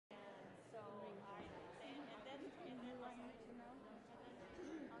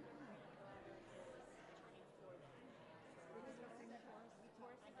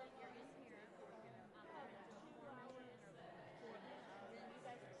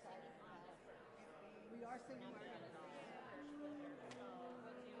so you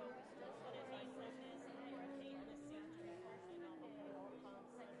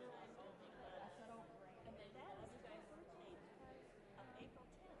And then that is the birthday of April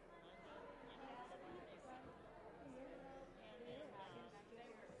 10th. And then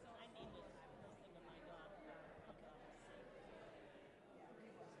I need to listen to my dog.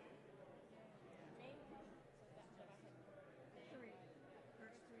 three.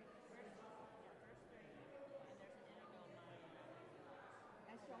 First three. First three. And there's an interview on my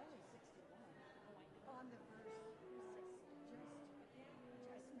That's only 61. On the first, just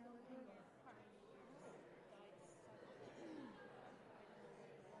Melody.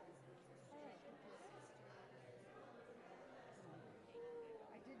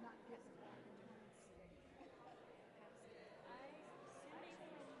 I did not get the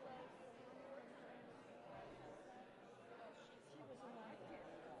She was a market.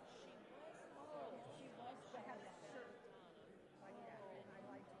 She was, but had a shirt. Like that, and I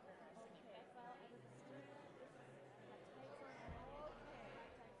liked her. Well, I was still she hasn't been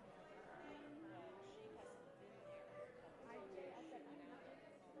there. I did. I said, I'm not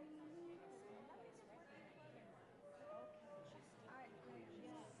I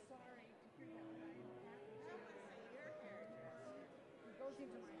am sorry to hear that, but I am happy. Your character. He goes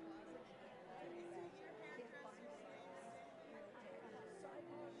into my closet. Can't find it. So I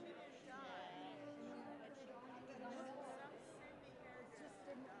thought she didn't die. It just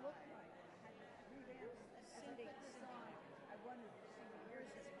didn't look like it. I had to revamp it. As I put this on, I wondered,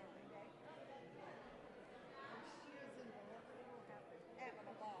 where's his mind, eh? And she is in the little having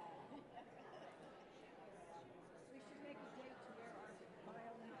a ball. We should make a date to wear our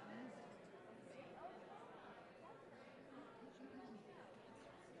violin music.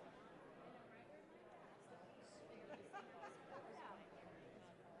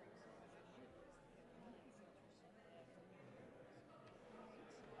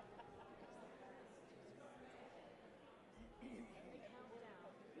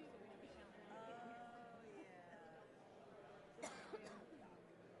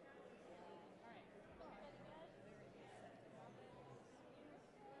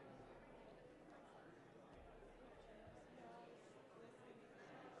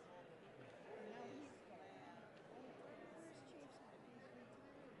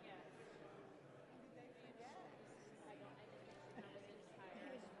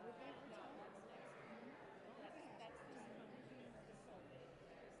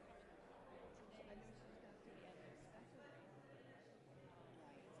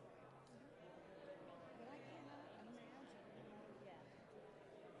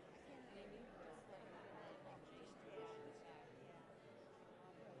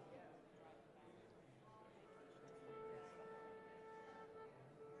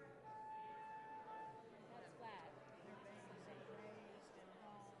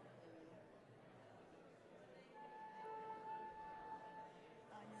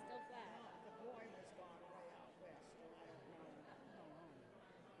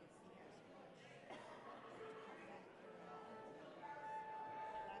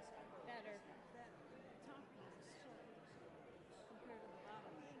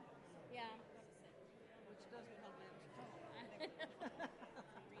 Yeah. Which doesn't help it.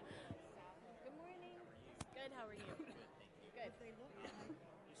 Good morning. Good, how are you? Good. They look like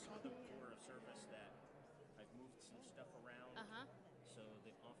You saw the tour of service that I've moved some stuff around. So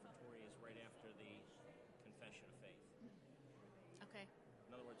the offertory is right after the confession of faith. Okay.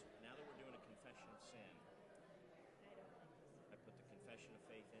 In other words, now that we're doing a confession of sin, I put the confession of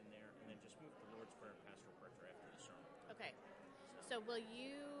faith in there, and then just move the Lord's Prayer and Pastoral Prayer after the sermon. Okay. So will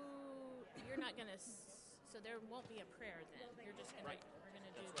you're not going to, so there won't be a prayer then. You're just going to, we're going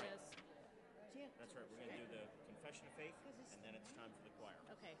to do this. That's right. We're going to do the confession of faith, and then it's time for the choir.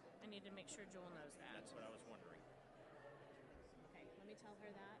 Okay. I need to make sure Joel knows that. That's what I was wondering. Okay. Let me tell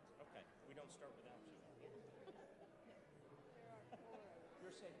her that. Okay. We don't start without you.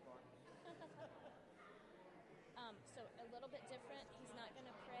 You're safe, Mark. So a little bit different. He's not going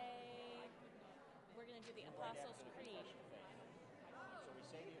to pray. We're going to do the Apostles' Creed. So we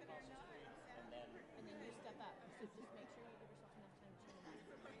say the Apostles' Creed, and then you step up. So just make sure you give yourself enough time to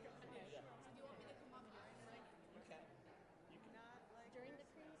okay. So do you want me to come up here? You can. You can. during the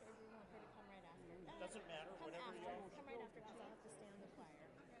creed, or do you want her to come right after? Doesn't matter. Come Whatever after. y'all. Come right after because I'll have to stay on the choir.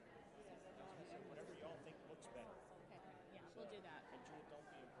 Whatever y'all think looks better. Okay. Yeah, we'll do that. And Jewel, don't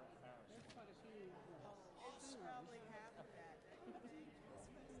be embarrassed. It's probably half of that.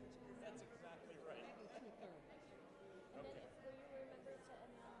 That's exactly right. And then will you remember to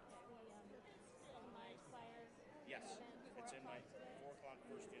announce the my choir? Yes, event, it's in my 4 o'clock today? 4 o'clock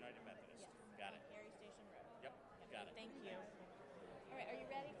First United Methodist. Yes. Got it. Gary Station Got it. Thank you. All right, are you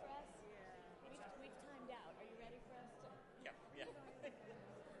ready for us? We've timed out. Are you ready for us to? Yeah.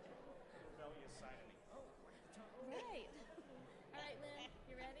 Rebellious side of me. Oh, Right. All right, Lynn,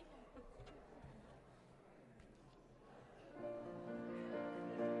 you ready?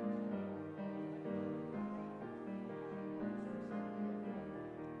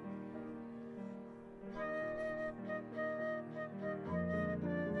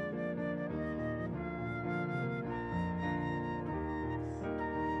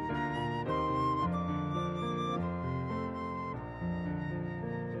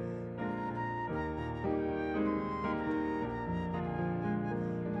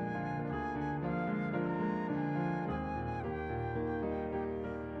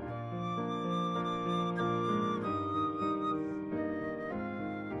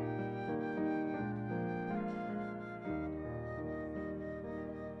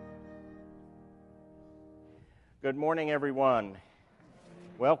 Good morning, everyone.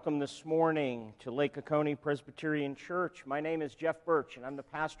 Welcome this morning to Lake Oconee Presbyterian Church. My name is Jeff Birch, and I'm the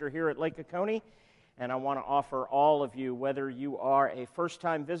pastor here at Lake Oconee, and I want to offer all of you, whether you are a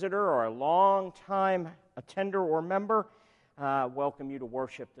first-time visitor or a long-time attender or member, welcome you to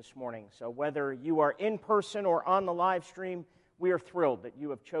worship this morning. So whether you are in person or on the live stream, we are thrilled that you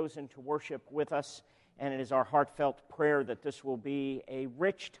have chosen to worship with us, and it is our heartfelt prayer that this will be a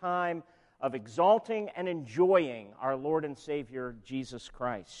rich time of exalting and enjoying our Lord and Savior, Jesus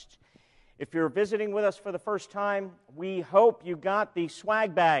Christ. If you're visiting with us for the first time, we hope you got the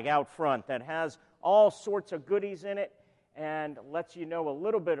swag bag out front that has all sorts of goodies in it and lets you know a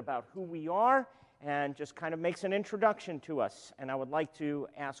little bit about who we are and just kind of makes an introduction to us. And I would like to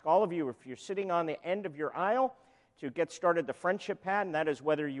ask all of you, if you're sitting on the end of your aisle, to get started the friendship pad, and that is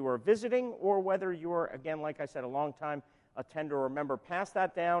whether you are visiting or whether you are, again, like I said, a long-time attender or member. Pass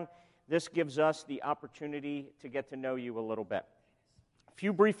that down. This gives us the opportunity to get to know you a little bit. A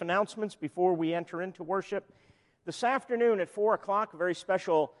few brief announcements before we enter into worship. This afternoon at 4 o'clock, a very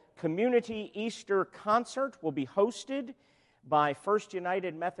special community Easter concert will be hosted by First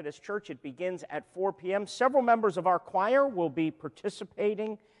United Methodist Church. It begins at 4 p.m. Several members of our choir will be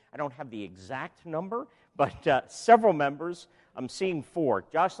participating. I don't have the exact number, but several members. I'm seeing 4.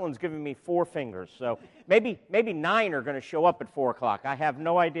 Jocelyn's giving me 4 fingers, so maybe 9 are going to show up at 4 o'clock. I have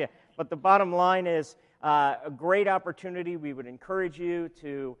no idea. But the bottom line is a great opportunity. We would encourage you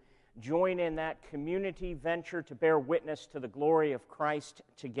to join in that community venture to bear witness to the glory of Christ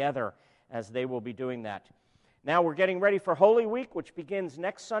together as they will be doing that. Now we're getting ready for Holy Week, which begins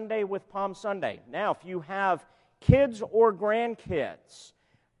next Sunday with Palm Sunday. Now, if you have kids or grandkids,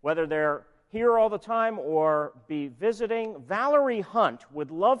 whether they're here all the time or be visiting, Valerie Hunt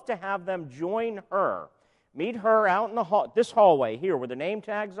would love to have them join her. Meet her out in this hallway here where the name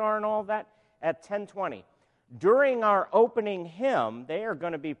tags are and all of that at 10:20. During our opening hymn, they are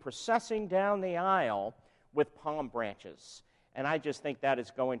going to be processing down the aisle with palm branches. And I just think that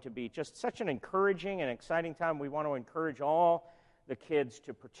is going to be just such an encouraging and exciting time. We want to encourage all the kids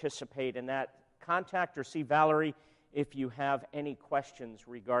to participate in that. Contact or see Valerie if you have any questions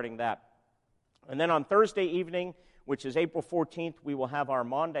regarding that. And then on Thursday evening, which is April 14th, we will have our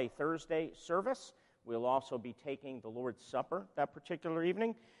Maundy Thursday service. We'll also be taking the Lord's Supper that particular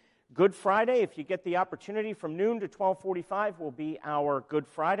evening. Good Friday, if you get the opportunity, from noon to 12:45 will be our Good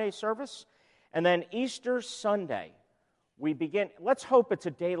Friday service. And then Easter Sunday, we begin. Let's hope it's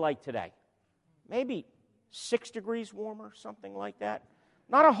a day like today. Maybe 6 degrees warmer, something like that.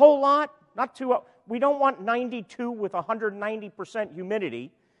 Not a whole lot, not too. We don't want 92 with 190%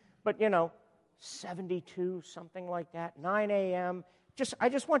 humidity, but 72, something like that. 9 a.m. I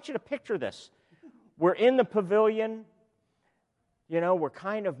just want you to picture this. We're in the pavilion. We're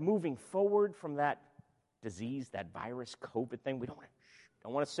kind of moving forward from that disease, that virus, COVID thing. We don't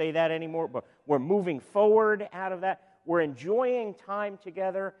want to say that anymore, but we're moving forward out of that. We're enjoying time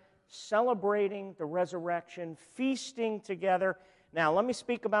together, celebrating the resurrection, feasting together. Now, let me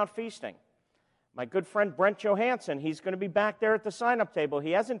speak about feasting. My good friend Brent Johansson, he's going to be back there at the sign-up table.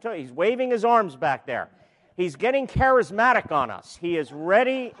 He's waving his arms back there. He's getting charismatic on us. He is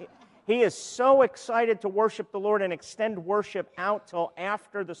ready. He is so excited to worship the Lord and extend worship out till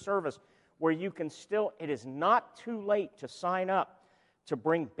after the service, where you can still, it is not too late to sign up to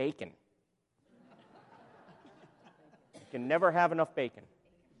bring bacon. You can never have enough bacon.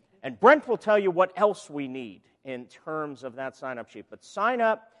 And Brent will tell you what else we need in terms of that sign-up sheet. But sign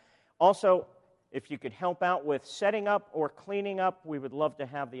up. Also, if you could help out with setting up or cleaning up, we would love to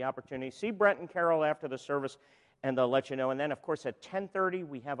have the opportunity. See Brent and Carol after the service, and they'll let you know. And then, of course, at 10:30,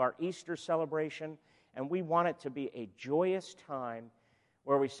 we have our Easter celebration, and we want it to be a joyous time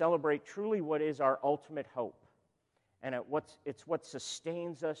where we celebrate truly what is our ultimate hope, and it's what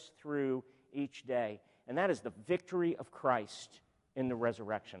sustains us through each day. And that is the victory of Christ in the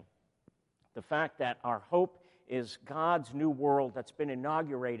resurrection. The fact that our hope is God's new world that's been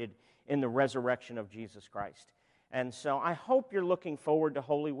inaugurated in the resurrection of Jesus Christ. And so I hope you're looking forward to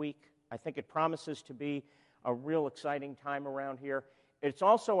Holy Week. I think it promises to be a real exciting time around here. It's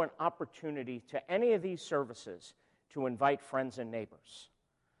also an opportunity to any of these services to invite friends and neighbors.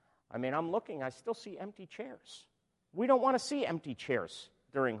 I mean, I'm looking, I still see empty chairs. We don't want to see empty chairs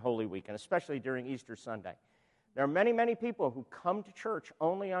during Holy Week, and especially during Easter Sunday. There are many, many people who come to church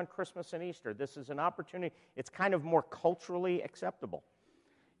only on Christmas and Easter. This is an opportunity. It's kind of more culturally acceptable.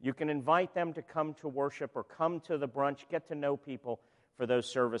 You can invite them to come to worship or come to the brunch, get to know people for those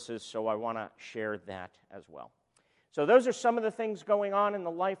services, so I want to share that as well. So those are some of the things going on in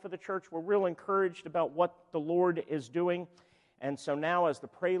the life of the church. We're real encouraged about what the Lord is doing. And so now as the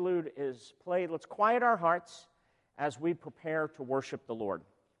prelude is played, let's quiet our hearts as we prepare to worship the Lord.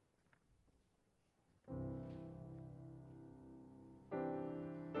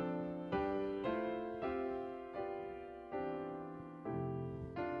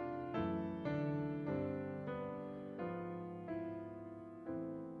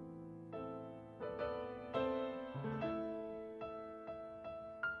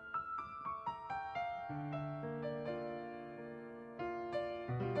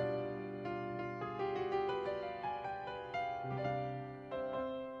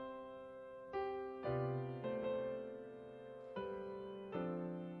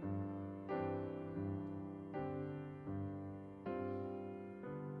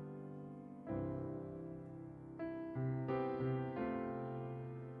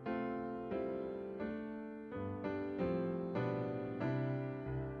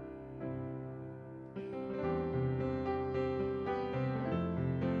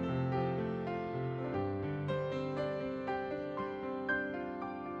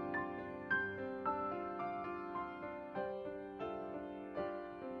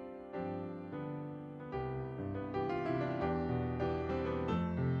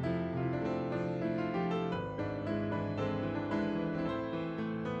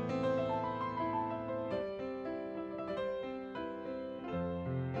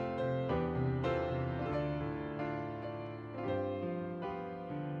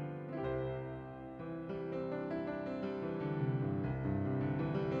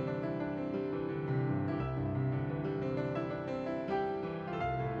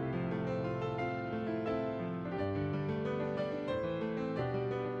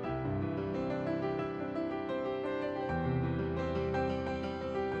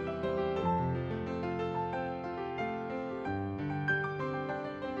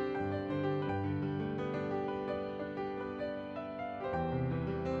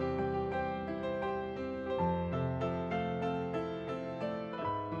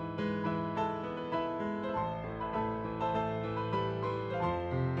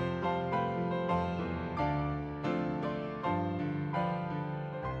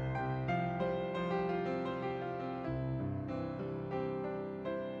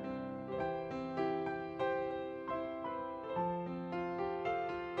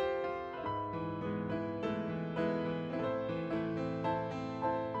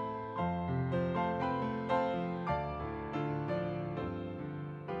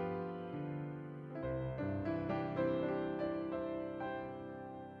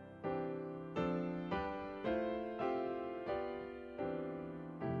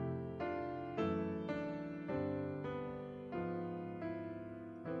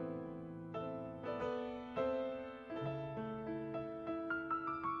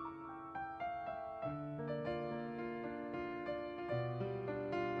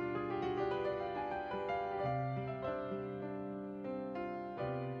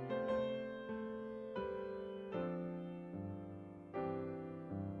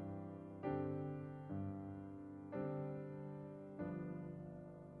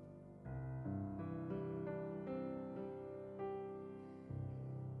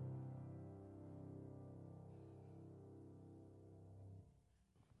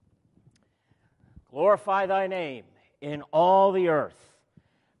 Glorify thy name in all the earth.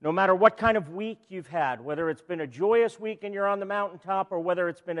 No matter what kind of week you've had, whether it's been a joyous week and you're on the mountaintop or whether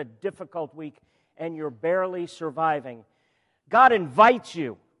it's been a difficult week and you're barely surviving, God invites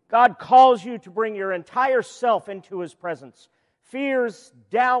you. God calls you to bring your entire self into His presence. Fears,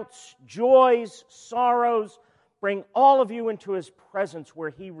 doubts, joys, sorrows, bring all of you into His presence where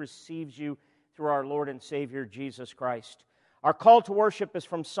He receives you through our Lord and Savior, Jesus Christ. Our call to worship is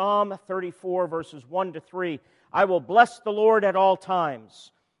from Psalm 34, verses 1 to 3. I will bless the Lord at all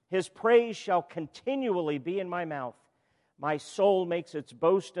times. His praise shall continually be in my mouth. My soul makes its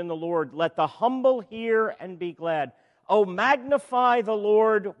boast in the Lord. Let the humble hear and be glad. Oh, magnify the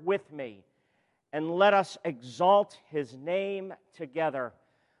Lord with me, and let us exalt His name together.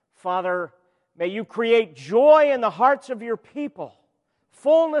 Father, may you create joy in the hearts of your people,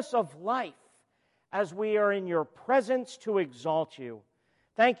 fullness of life, as we are in your presence to exalt you.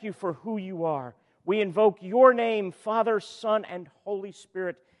 Thank you for who you are. We invoke your name, Father, Son, and Holy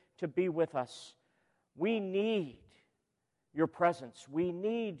Spirit, to be with us. We need your presence. We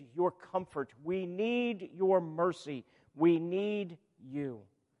need your comfort. We need your mercy. We need you.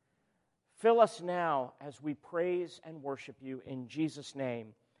 Fill us now as we praise and worship you. In Jesus' name,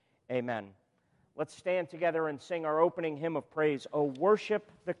 amen. Let's stand together and sing our opening hymn of praise, O worship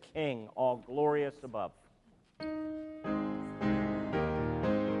the King, all glorious above.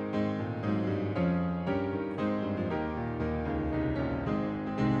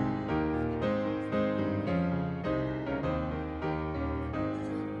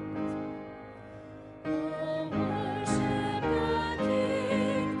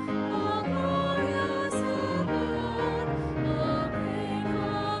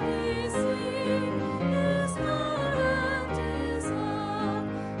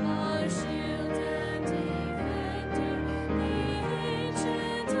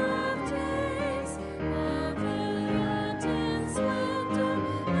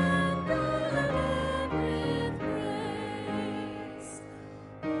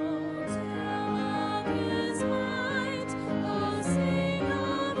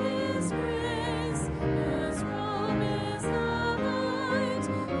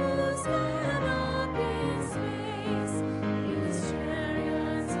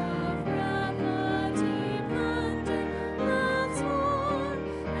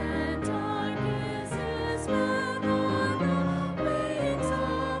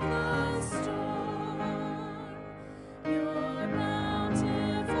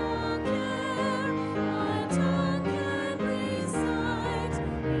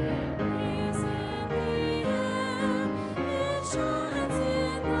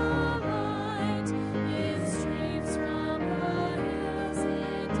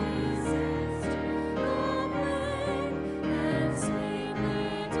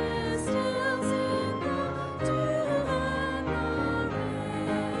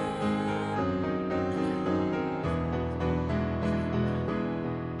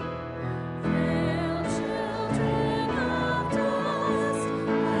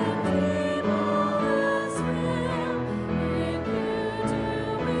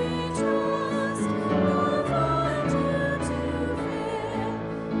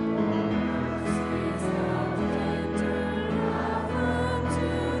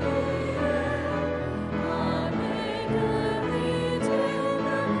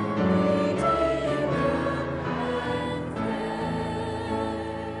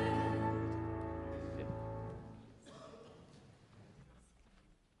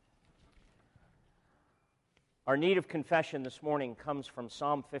 Our need of confession this morning comes from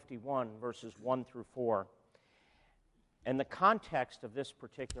Psalm 51, verses 1 through 4. And the context of this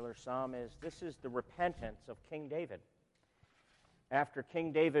particular psalm is this is the repentance of King David. After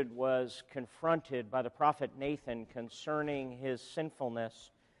King David was confronted by the prophet Nathan concerning his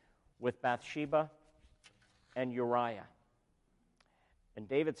sinfulness with Bathsheba and Uriah. And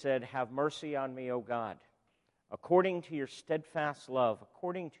David said, "Have mercy on me, O God, according to your steadfast love,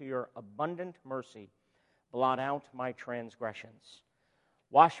 according to your abundant mercy, blot out my transgressions.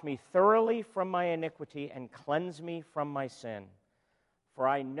 Wash me thoroughly from my iniquity and cleanse me from my sin. For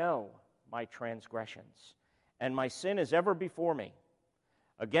I know my transgressions, and my sin is ever before me.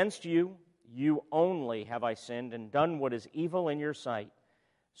 Against you, you only have I sinned and done what is evil in your sight,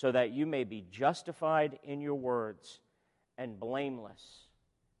 so that you may be justified in your words and blameless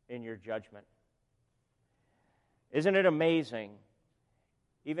in your judgment." Isn't it amazing,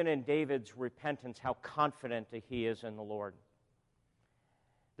 even in David's repentance, how confident he is in the Lord?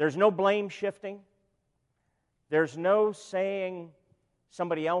 There's no blame shifting. There's no saying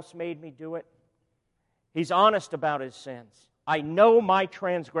somebody else made me do it. He's honest about his sins. I know my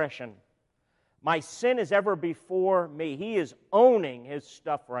transgression. My sin is ever before me. He is owning his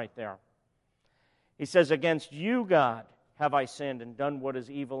stuff right there. He says, "Against you, God, have I sinned and done what is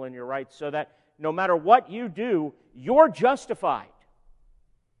evil in your right," so that no matter what you do, you're justified.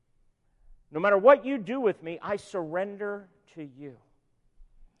 No matter what you do with me, I surrender to you.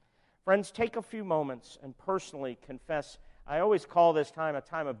 Friends, take a few moments and personally confess. I always call this time a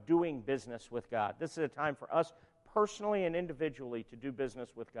time of doing business with God. This is a time for us personally and individually to do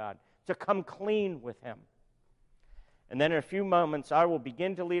business with God, to come clean with Him. And then in a few moments, I will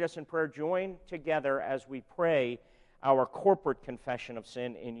begin to lead us in prayer. Join together as we pray our corporate confession of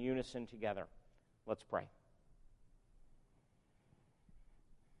sin in unison together. Let's pray.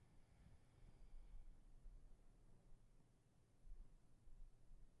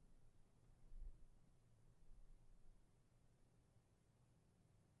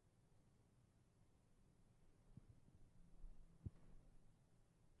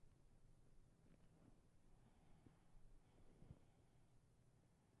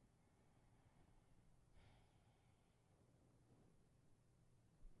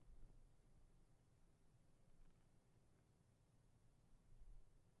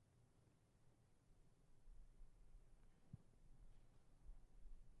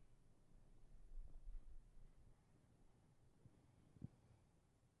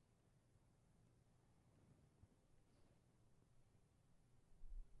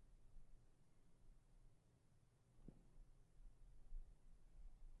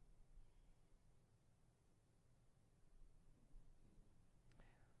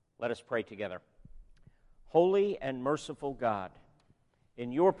 Let us pray together. Holy and merciful God,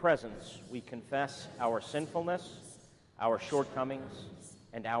 in your presence we confess our sinfulness, our shortcomings,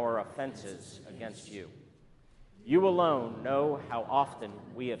 and our offenses against you. You alone know how often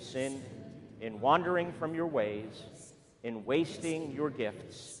we have sinned in wandering from your ways, in wasting your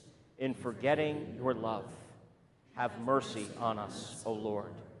gifts, in forgetting your love. Have mercy on us, O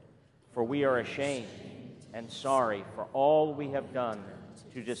Lord, for we are ashamed and sorry for all we have done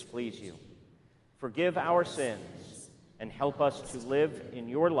to displease you. Forgive our sins and help us to live in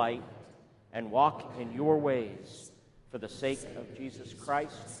your light and walk in your ways for the sake of Jesus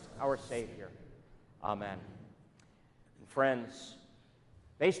Christ, our Savior. Amen. And friends,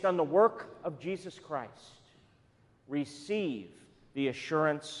 based on the work of Jesus Christ, receive the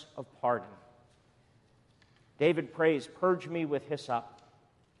assurance of pardon. David prays, "Purge me with hyssop,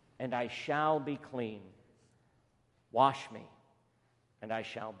 and I shall be clean. Wash me, and I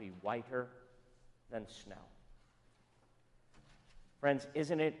shall be whiter than snow." Friends,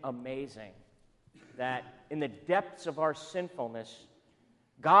 isn't it amazing that in the depths of our sinfulness,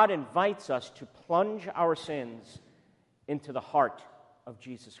 God invites us to plunge our sins into the heart of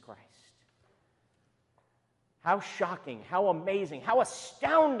Jesus Christ? How shocking, how amazing, how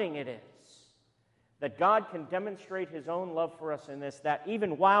astounding it is that God can demonstrate his own love for us in this, that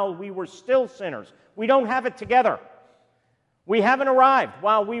even while we were still sinners, we don't have it together. We haven't arrived.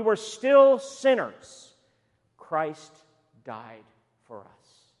 While we were still sinners, Christ died for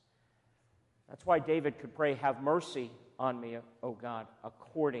us. That's why David could pray, "Have mercy on me, O God,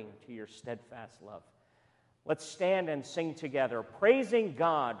 according to your steadfast love." Let's stand and sing together, praising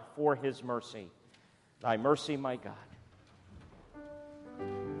God for his mercy. Thy mercy, my God.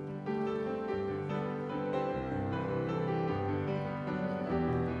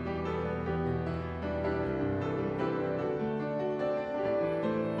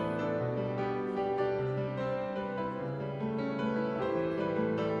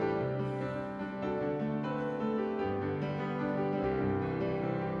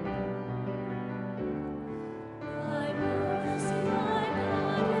 My mercy, my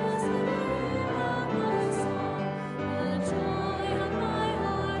God, is the name of my song.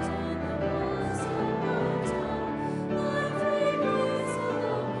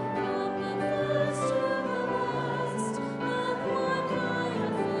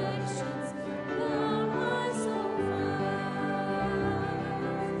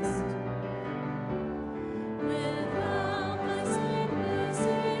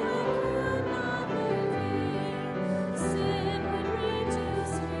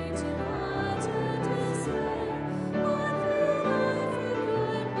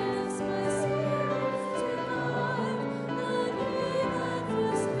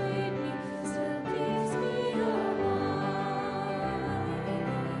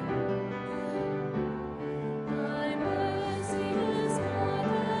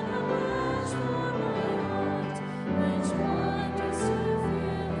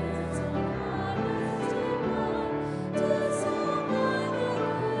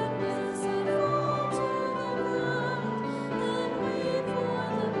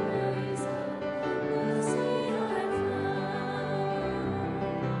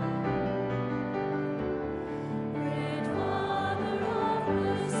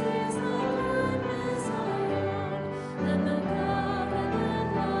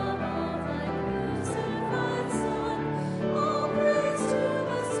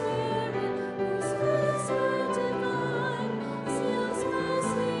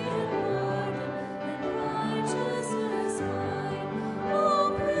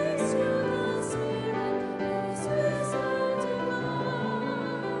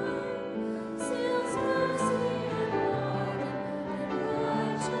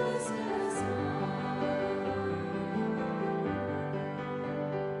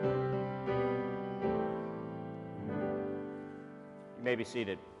 may be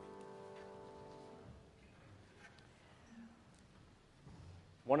seated.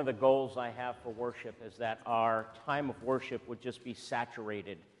 One of the goals I have for worship is that our time of worship would just be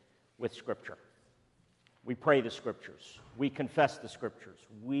saturated with Scripture. We pray the Scriptures. We confess the Scriptures.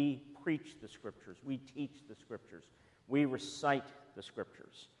 We preach the Scriptures. We teach the Scriptures. We recite the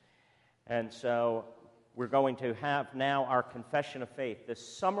Scriptures. And so we're going to have now our confession of faith, the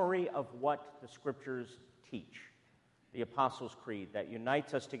summary of what the Scriptures teach, the Apostles' Creed that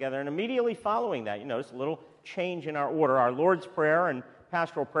unites us together. And immediately following that, you notice a little change in our order. Our Lord's Prayer and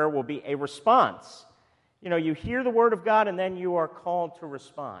pastoral prayer will be a response. You hear the Word of God and then you are called to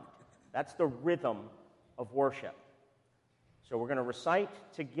respond. That's the rhythm of worship. So we're going to recite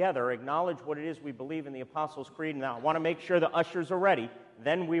together, acknowledge what it is we believe in the Apostles' Creed. Now, I want to make sure the ushers are ready.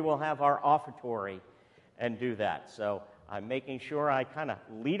 Then we will have our offertory and do that. So I'm making sure I kind of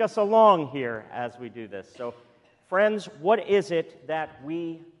lead us along here as we do this. So, friends, what is it that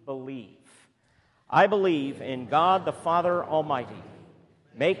we believe? I believe in God the Father Almighty,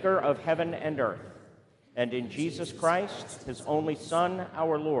 maker of heaven and earth, and in Jesus Christ, his only Son,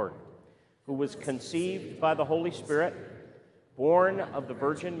 our Lord, who was conceived by the Holy Spirit, born of the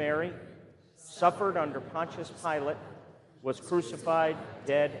Virgin Mary, suffered under Pontius Pilate, was crucified,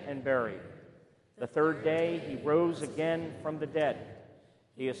 dead, and buried. The third day he rose again from the dead.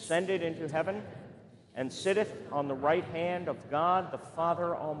 He ascended into heaven and sitteth on the right hand of God the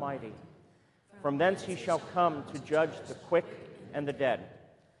Father Almighty. From thence he shall come to judge the quick and the dead.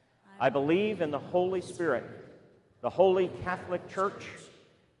 I believe in the Holy Spirit, the Holy Catholic Church,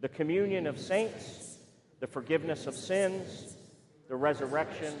 the communion of saints, the forgiveness of sins, the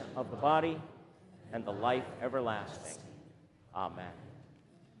resurrection of the body, and the life everlasting. Amen.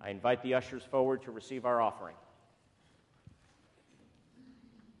 I invite the ushers forward to receive our offering.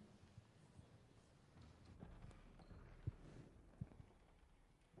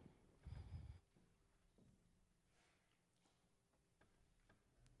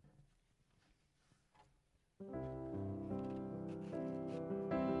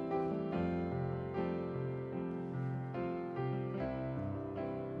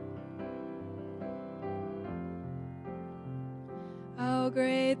 How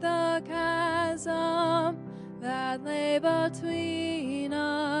great the chasm that lay between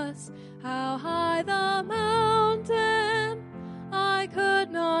us, how high the mountain I could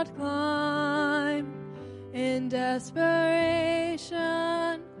not climb. In desperation,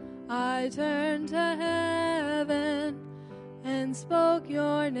 I turned to heaven and spoke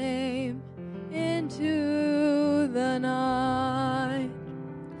your name into the night.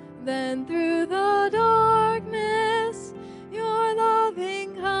 Then through the darkness, your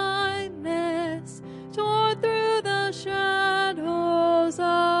loving kindness tore through the shadows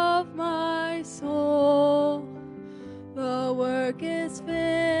of my soul. The work is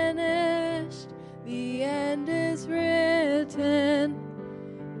finished, the end is written.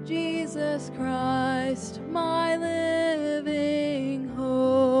 Jesus Christ, my living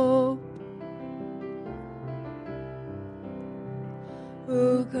hope.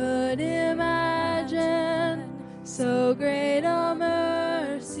 Who could imagine so great a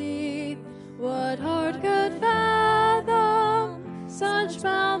mercy? What heart could fathom such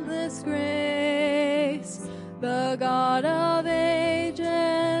boundless grace? The God of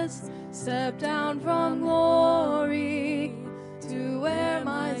ages stepped down from glory to wear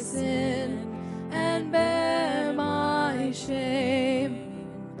my sin and bear my shame.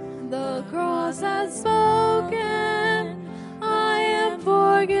 The cross has spoken, I am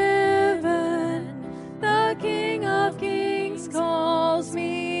forgiven. The King of Kings calls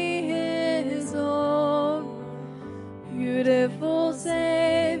me his own. Beautiful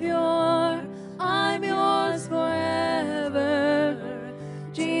Savior, I'm yours forever.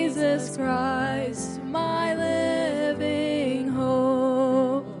 Jesus Christ, my living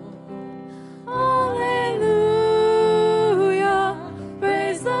hope. Alleluia,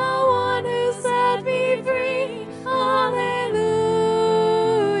 praise the one who set me free. Alleluia,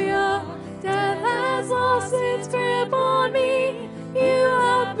 death has lost its grip on me. You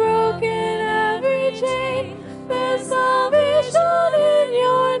have broken every chain. There's salvation in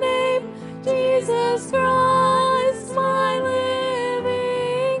your name, Jesus Christ, my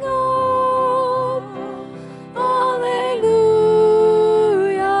living hope.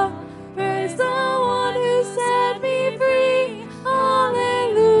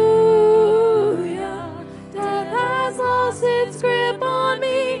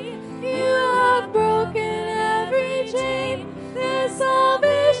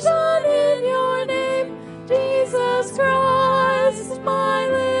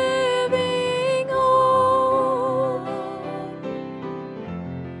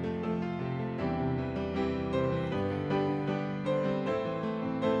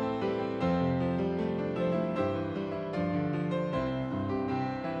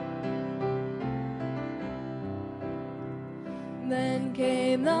 Then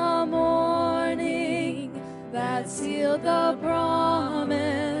came the morning that sealed the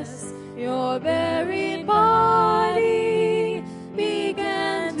promise. Your buried body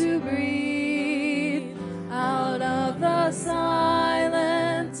began to breathe. Out of the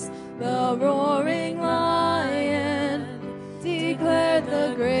silence, the roaring lion declared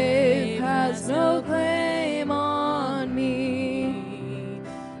the grave has no claim on me.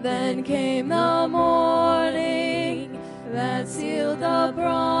 Then came the morning that sealed the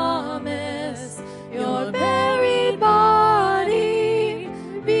promise. Your buried body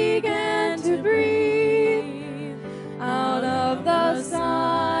began to breathe. Out of the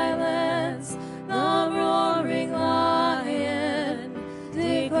silence, the roaring lion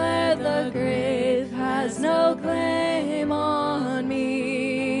declared the grave has no claim on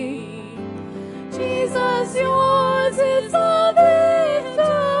me. Jesus, yours is the victory.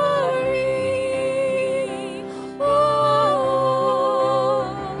 Oh,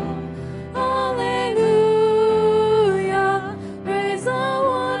 hallelujah. Praise the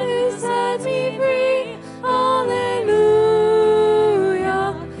one who set me free. Hallelujah.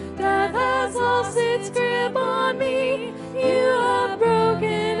 Death has lost its grip on me. You have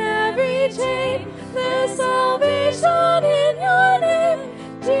broken every chain. There's salvation in your name,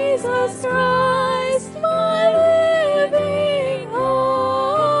 Jesus Christ, my living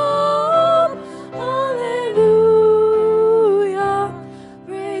hope. Hallelujah.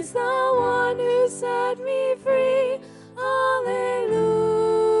 Praise the one who set me free. Hallelujah.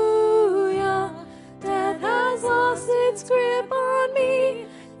 Death has lost its grip on me.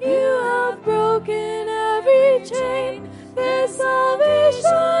 You have broken every chain. There's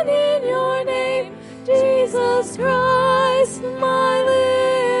salvation in your name, Jesus Christ, my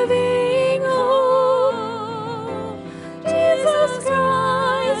living hope. Jesus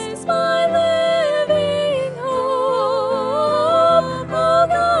Christ, my living hope. Oh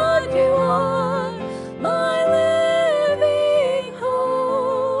God, you are my living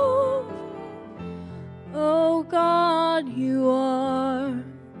hope. Oh God, you are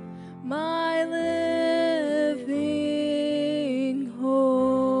my living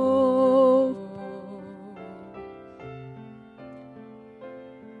hope.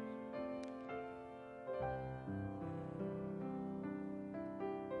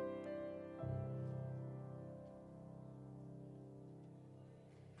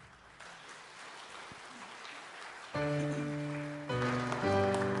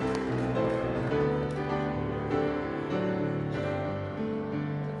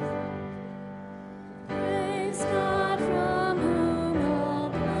 Praise God from whom all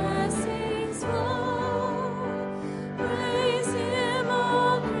blessings flow. Praise Him,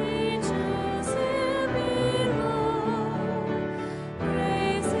 all creatures here below.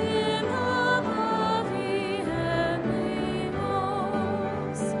 Praise Him above, ye heavenly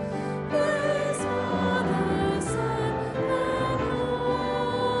hosts. Praise Father, Son, and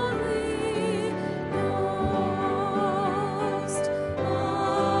Holy Ghost.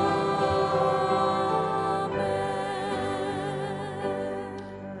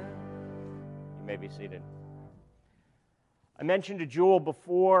 You may be seated. I mentioned to Jewel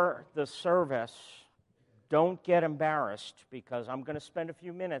before the service, don't get embarrassed because I'm going to spend a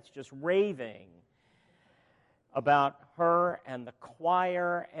few minutes just raving about her and the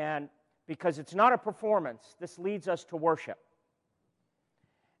choir, and because it's not a performance, this leads us to worship.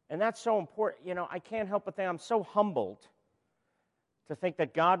 And that's so important. You know, I can't help but think I'm so humbled to think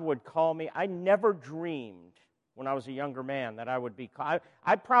that God would call me. I never dreamed when I was a younger man that I would be called.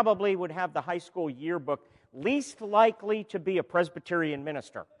 I probably would have the high school yearbook, least likely to be a Presbyterian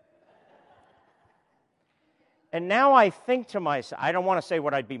minister. And now I think to myself, I don't want to say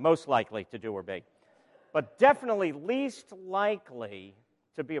what I'd be most likely to do or be, but definitely least likely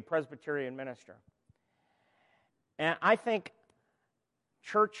to be a Presbyterian minister. And I think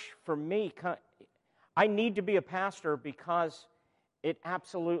church, for me, I need to be a pastor because it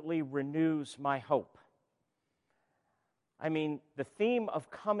absolutely renews my hope. I mean, the theme of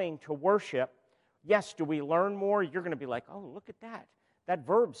coming to worship, yes, do we learn more? You're going to be like, oh, look at that. That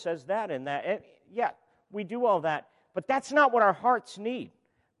verb says that and that. And yeah, we do all that, but that's not what our hearts need.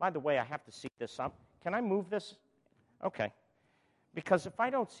 By the way, I have to seat this up. Can I move this? Okay. Because if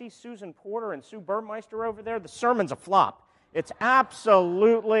I don't see Susan Porter and Sue Burmeister over there, the sermon's a flop. It's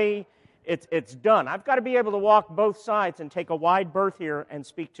absolutely, it's done. I've got to be able to walk both sides and take a wide berth here and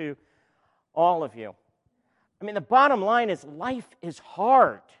speak to all of you. I mean, the bottom line is life is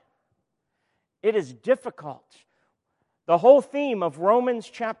hard. It is difficult. The whole theme of Romans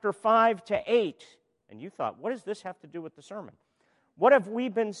chapter 5 to 8, and you thought, what does this have to do with the sermon? What have we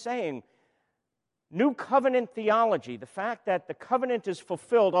been saying? New covenant theology, the fact that the covenant is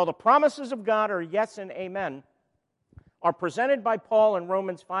fulfilled, all the promises of God are yes and amen, are presented by Paul in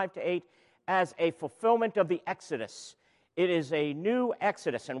Romans 5-8 as a fulfillment of the Exodus. It is a new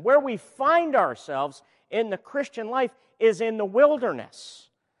Exodus. And where we find ourselves in the Christian life is in the wilderness.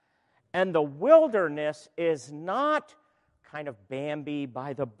 And the wilderness is not kind of Bambi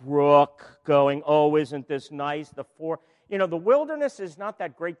by the brook going, oh, isn't this nice? The wilderness is not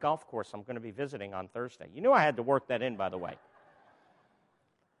that great golf course I'm going to be visiting on Thursday. You knew I had to work that in, by the way.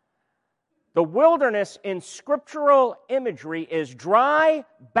 The wilderness in scriptural imagery is dry,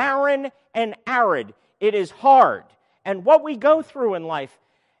 barren, and arid. It is hard. And what we go through in life,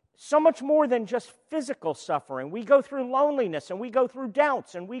 so much more than just physical suffering. We go through loneliness, and we go through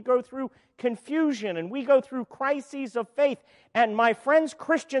doubts, and we go through confusion, and we go through crises of faith. And my friends,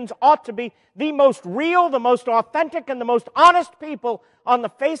 Christians ought to be the most real, the most authentic, and the most honest people on the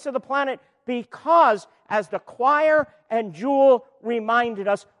face of the planet because, as the choir and Jewel reminded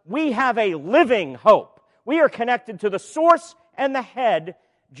us, we have a living hope. We are connected to the source and the head,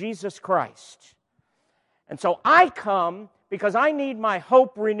 Jesus Christ. And so I come because I need my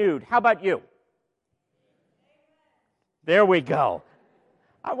hope renewed. How about you? There we go.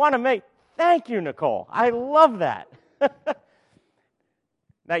 Thank you, Nicole. I love that.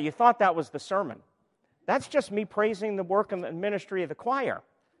 Now, you thought that was the sermon. That's just me praising the work and the ministry of the choir.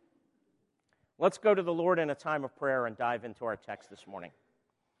 Let's go to the Lord in a time of prayer and dive into our text this morning.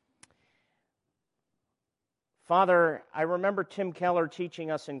 Father, I remember Tim Keller teaching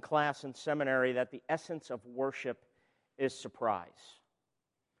us in class in seminary that the essence of worship is surprise.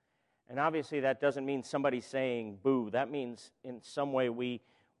 And obviously that doesn't mean somebody saying boo. That means in some way we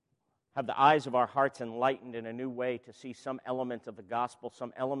have the eyes of our hearts enlightened in a new way to see some element of the gospel,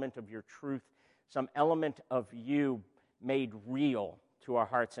 some element of your truth, some element of you made real to our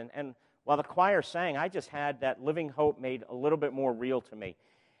hearts. And while the choir sang, I just had that living hope made a little bit more real to me.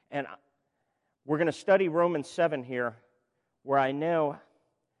 And we're going to study Romans 7 here, where I know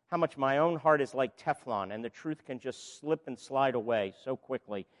how much my own heart is like Teflon, and the truth can just slip and slide away so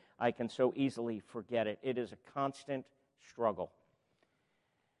quickly. I can so easily forget it. It is a constant struggle.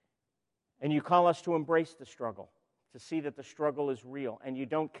 And you call us to embrace the struggle, to see that the struggle is real, and you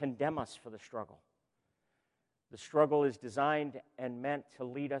don't condemn us for the struggle. The struggle is designed and meant to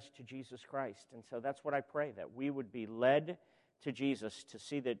lead us to Jesus Christ. And so that's what I pray, that we would be led to Jesus, to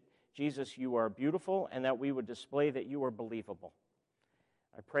see that, Jesus, you are beautiful, and that we would display that you are believable.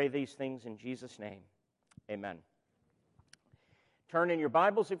 I pray these things in Jesus' name. Amen. Turn in your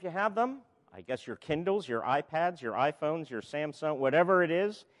Bibles if you have them. I guess your Kindles, your iPads, your iPhones, your Samsung, whatever it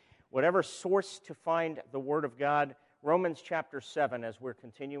is, whatever source to find the Word of God. Romans chapter 7, as we're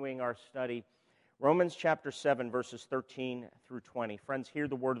continuing our study. Romans chapter 7, verses 13 through 20. Friends, hear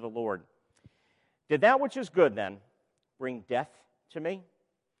the word of the Lord. Did that which is good, then, bring death to me?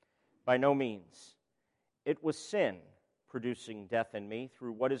 By no means. It was sin producing death in me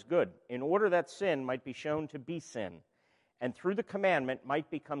through what is good, in order that sin might be shown to be sin, and through the commandment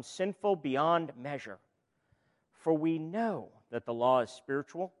might become sinful beyond measure. For we know that the law is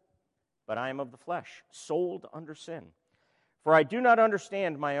spiritual, but I am of the flesh, sold under sin. For I do not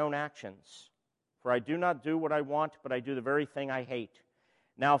understand my own actions. For I do not do what I want, but I do the very thing I hate.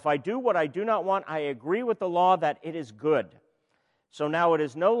 Now, if I do what I do not want, I agree with the law that it is good. So now it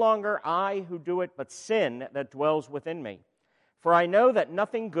is no longer I who do it, but sin that dwells within me. For I know that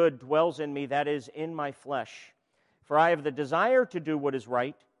nothing good dwells in me, that is, in my flesh. For I have the desire to do what is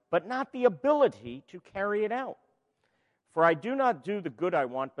right, but not the ability to carry it out. For I do not do the good I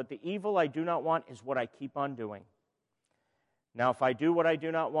want, but the evil I do not want is what I keep on doing. Now, if I do what I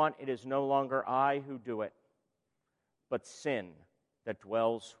do not want, it is no longer I who do it, but sin that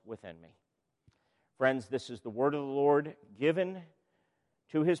dwells within me. Friends, this is the word of the Lord given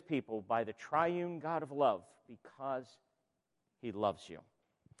to his people by the triune God of love, because he loves you.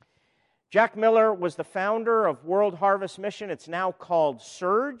 Jack Miller was the founder of World Harvest Mission. It's now called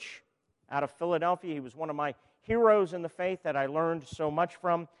Surge, out of Philadelphia. He was one of my heroes in the faith that I learned so much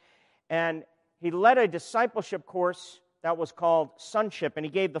from. And he led a discipleship course that was called Sonship, and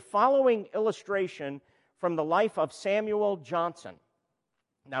he gave the following illustration from the life of Samuel Johnson.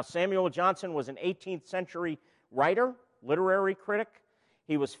 Now, Samuel Johnson was an 18th century writer, literary critic.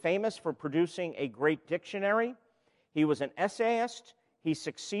 He was famous for producing a great dictionary. He was an essayist. He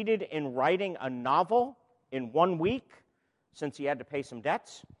succeeded in writing a novel in 1 week, since he had to pay some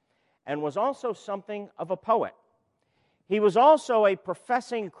debts, and was also something of a poet. He was also a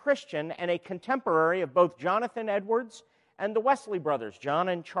professing Christian and a contemporary of both Jonathan Edwards and the Wesley brothers, John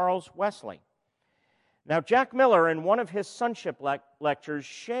and Charles Wesley. Now, Jack Miller, in one of his sonship lectures,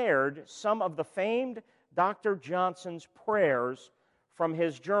 shared some of the famed Dr. Johnson's prayers from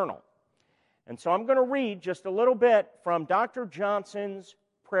his journal. And so I'm going to read just a little bit from Dr. Johnson's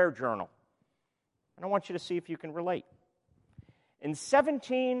prayer journal. And I want you to see if you can relate. In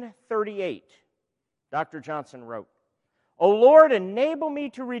 1738, Dr. Johnson wrote, "O Lord, enable me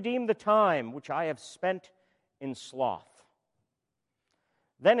to redeem the time which I have spent in sloth."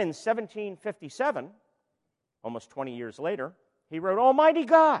 Then in 1757, almost 20 years later, he wrote, "Almighty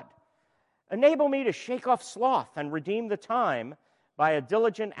God, enable me to shake off sloth and redeem the time by a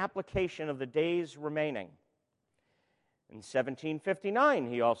diligent application of the days remaining." In 1759,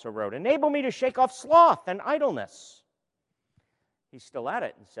 he also wrote, "Enable me to shake off sloth and idleness." He's still at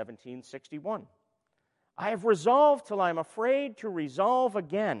it in 1761. "I have resolved till I am afraid to resolve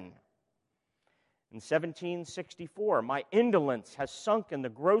again." In 1764, "My indolence has sunk in the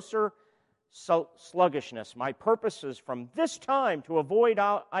grosser sluggishness. My purpose is from this time to avoid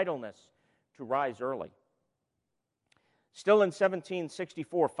idleness, to rise early." Still in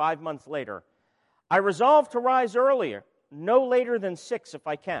 1764, 5 months later, "I resolve to rise earlier, no later than 6 if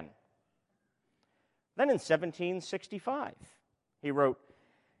I can." Then in 1765, he wrote,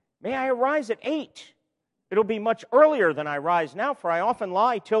 "May I arise at 8? It'll be much earlier than I rise now, for I often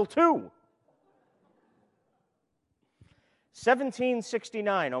lie till 2.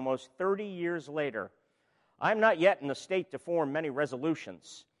 1769, almost 30 years later, "I am not yet in the state to form many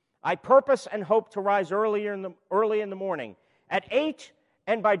resolutions. I purpose and hope to rise early in the morning, at 8,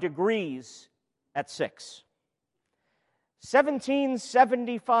 and by degrees at 6.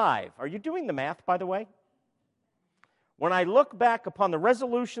 1775, are you doing the math, by the way? "When I look back upon the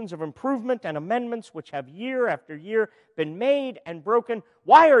resolutions of improvement and amendments which have year after year been made and broken,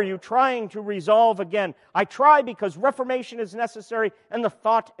 why are you trying to resolve again? I try because reformation is necessary and the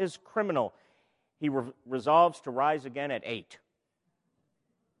thought is criminal." He resolves to rise again at 8.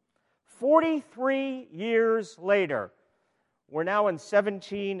 43 years later, we're now in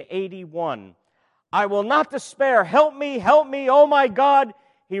 1781. "I will not despair. Help me, oh my God."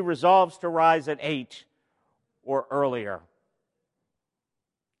 He resolves to rise at 8 or earlier.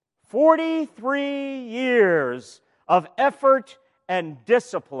 43 years of effort and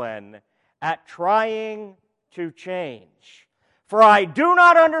discipline at trying to change. "For I do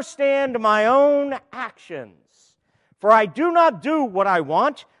not understand my own actions. For I do not do what I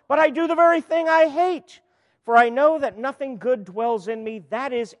want, but I do the very thing I hate. For I know that nothing good dwells in me,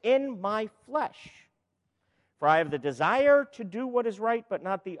 that is, in my flesh. For I have the desire to do what is right, but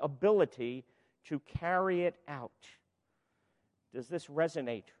not the ability to carry it out." Does this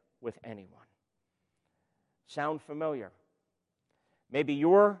resonate with anyone? Sound familiar? Maybe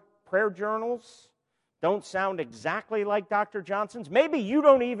your prayer journals don't sound exactly like Dr. Johnson's. Maybe you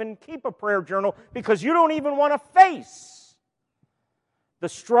don't even keep a prayer journal because you don't even want to face the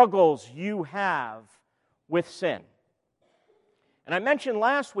struggles you have with sin. And I mentioned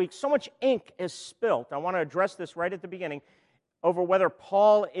last week, so much ink is spilt. I want to address this right at the beginning over whether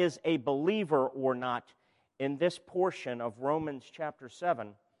Paul is a believer or not in this portion of Romans chapter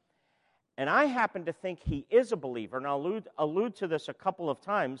 7. And I happen to think he is a believer, and I'll allude to this a couple of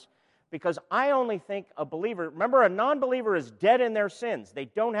times, because I only think a believer, remember, a non-believer is dead in their sins. They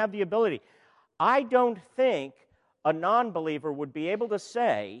don't have the ability. I don't think a non-believer would be able to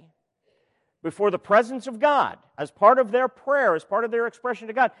say, before the presence of God, as part of their prayer, as part of their expression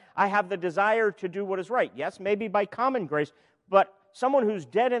to God, "I have the desire to do what is right." Yes, maybe by common grace, but someone who's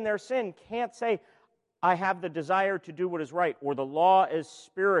dead in their sin can't say, "I have the desire to do what is right," or "the law is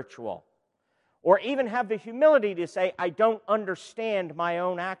spiritual," or even have the humility to say, "I don't understand my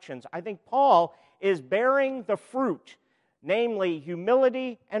own actions." I think Paul is bearing the fruit, namely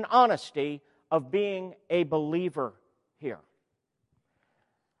humility and honesty, of being a believer here.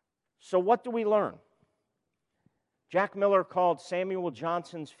 So what do we learn? Jack Miller called Samuel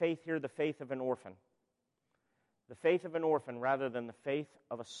Johnson's faith here the faith of an orphan. The faith of an orphan rather than the faith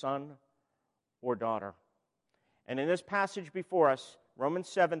of a son or daughter. And in this passage before us, Romans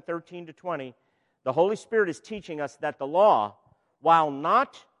 7, 13 to 20, the Holy Spirit is teaching us that the law, while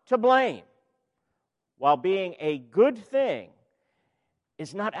not to blame, while being a good thing,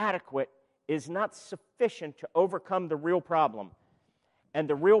 is not adequate, is not sufficient to overcome the real problem. And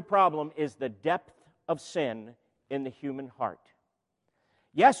the real problem is the depth of sin in the human heart.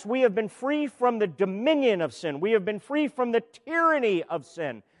 Yes, we have been free from the dominion of sin. We have been free from the tyranny of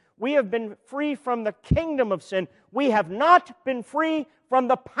sin. We have been free from the kingdom of sin. We have not been free from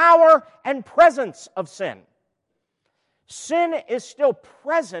the power and presence of sin. Sin is still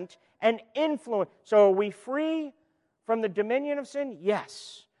present and influent. So are we free from the dominion of sin?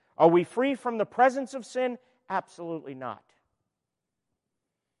 Yes. Are we free from the presence of sin? Absolutely not.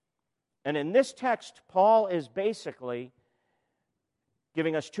 And in this text, Paul is basically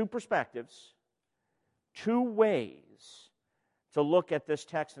giving us two perspectives, two ways to look at this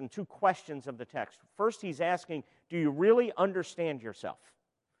text and two questions of the text. First, he's asking, do you really understand yourself?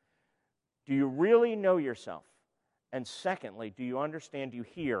 Do you really know yourself? And secondly, do you understand, do you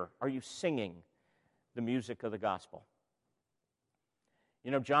hear, are you singing the music of the gospel? You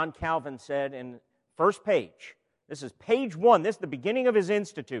know, John Calvin said in first page, this is page 1, this is the beginning of his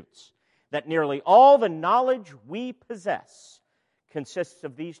Institutes, that nearly all the knowledge we possess consists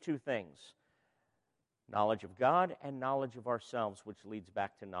of these two things: knowledge of God and knowledge of ourselves, which leads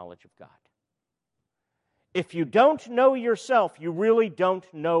back to knowledge of God. If you don't know yourself, you really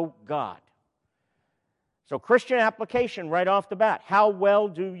don't know God. So Christian application right off the bat. How well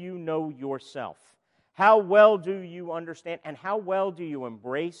do you know yourself? How well do you understand? And how well do you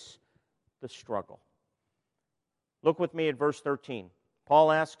embrace the struggle? Look with me at verse 13.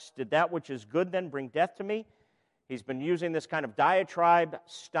 Paul asks, did that which is good then bring death to me? He's been using this kind of diatribe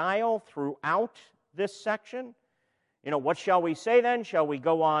style throughout this section. You know, what shall we say then? Shall we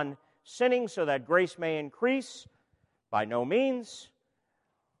go on sinning so that grace may increase? By no means.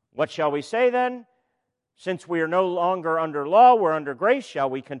 What shall we say then? Since we are no longer under law, we're under grace. Shall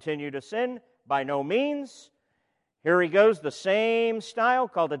we continue to sin? By no means. Here he goes, the same style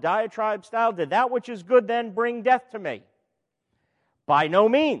called the diatribe style. Did that which is good then bring death to me? By no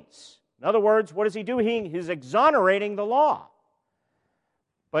means. In other words, what does he do? He's exonerating the law.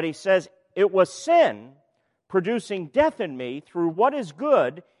 But he says, it was sin producing death in me through what is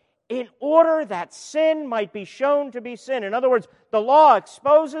good, in order that sin might be shown to be sin. In other words, the law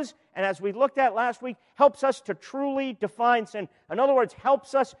exposes, and as we looked at last week, helps us to truly define sin. In other words,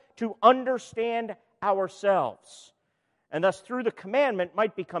 helps us to understand ourselves. And thus, through the commandment,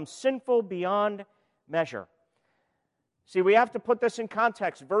 might become sinful beyond measure. See, we have to put this in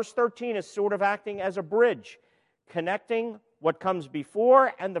context. Verse 13 is sort of acting as a bridge, connecting what comes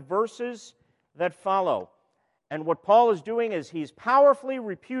before and the verses that follow. And what Paul is doing is he's powerfully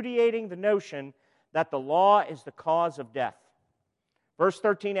repudiating the notion that the law is the cause of death. Verse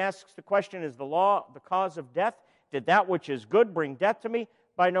 13 asks the question, is the law the cause of death? Did that which is good bring death to me?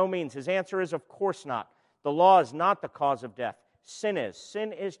 By no means. His answer is, of course not. The law is not the cause of death. Sin is.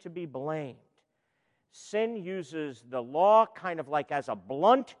 Sin is to be blamed. Sin uses the law kind of like as a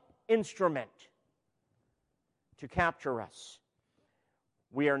blunt instrument to capture us.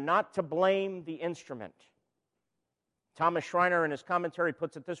 We are not to blame the instrument. Thomas Schreiner in his commentary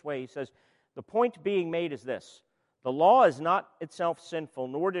puts it this way. He says, the point being made is this: the law is not itself sinful,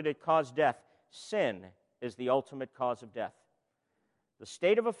 nor did it cause death. Sin is the ultimate cause of death. The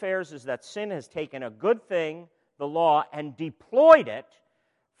state of affairs is that sin has taken a good thing, the law, and deployed it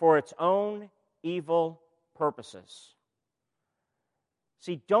for its own evil purposes.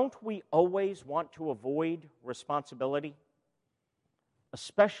 See, don't we always want to avoid responsibility?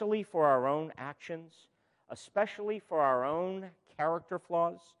 Especially for our own actions, especially for our own character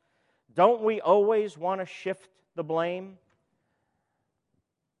flaws? Don't we always want to shift the blame?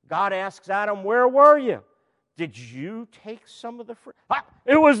 God asks Adam, where were you? Did you take some of the fruit?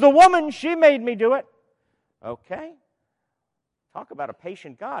 It was the woman, she made me do it. Okay. Talk about a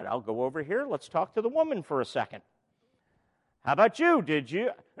patient God. I'll go over here. Let's talk to the woman for a second. How about you? Did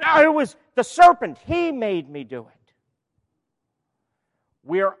you? No, it was the serpent. He made me do it.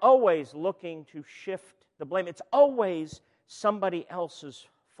 We are always looking to shift the blame. It's always somebody else's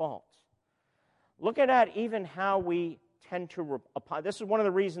fault. Look at that, even how we tend to... This is one of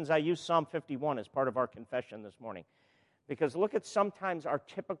the reasons I use Psalm 51 as part of our confession this morning. Because look at sometimes our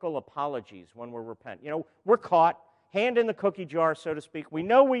typical apologies when we're repentant. You know, we're caught, hand in the cookie jar, so to speak. We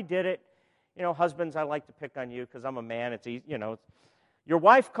know we did it. You know, husbands, I like to pick on you because I'm a man. It's easy, you know. Your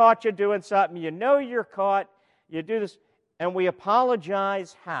wife caught you doing something. You know you're caught. You do this. And we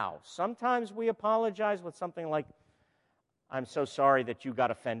apologize how? Sometimes we apologize with something like, I'm so sorry that you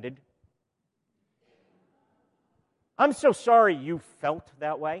got offended. I'm so sorry you felt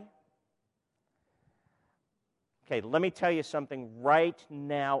that way. Okay, let me tell you something right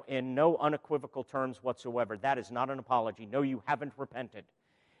now in no unequivocal terms whatsoever. That is not an apology. No, you haven't repented.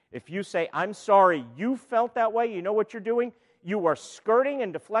 If you say, I'm sorry you felt that way, you know what you're doing? You are skirting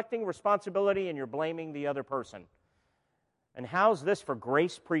and deflecting responsibility and you're blaming the other person. And how's this for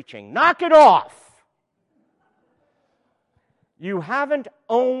grace preaching? Knock it off! You haven't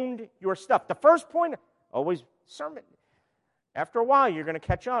owned your stuff. The first point, always sermon. After a while, you're going to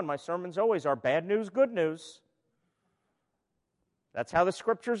catch on. My sermons always are bad news, good news. That's how the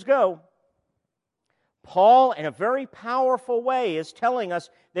scriptures go. Paul, in a very powerful way, is telling us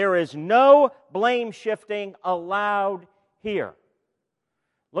there is no blame shifting allowed here.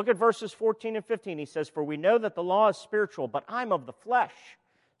 Look at verses 14 and 15. He says, "For we know that the law is spiritual, but I'm of the flesh,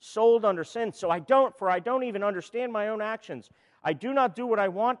 sold under sin. So I don't even understand my own actions. I do not do what I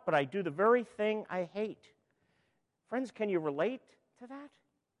want, but I do the very thing I hate." Friends, can you relate to that?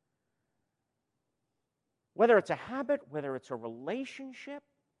 Whether it's a habit, whether it's a relationship,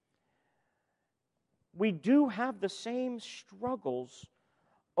 we do have the same struggles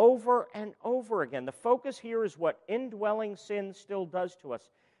over and over again. The focus here is what indwelling sin still does to us,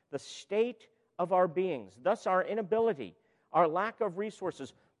 the state of our beings, thus our inability, our lack of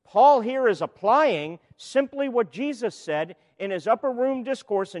resources. Paul here is applying simply what Jesus said in his upper room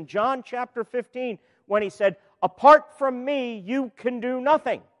discourse in John chapter 15 when he said, "Apart from me, you can do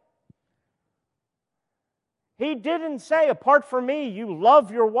nothing." He didn't say, apart from me, you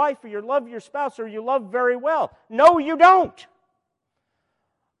love your wife or you love your spouse or you love very well. No, you don't.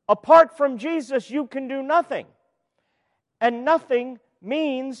 Apart from Jesus, you can do nothing. And nothing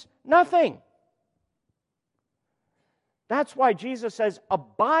means nothing. That's why Jesus says,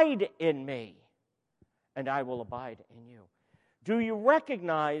 "Abide in me, and I will abide in you." Do you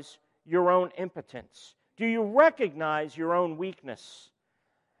recognize your own impotence? Do you recognize your own weakness?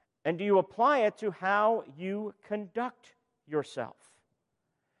 And do you apply it to how you conduct yourself?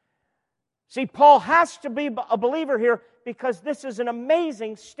 See, Paul has to be a believer here because this is an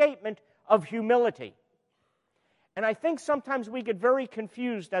amazing statement of humility. And I think sometimes we get very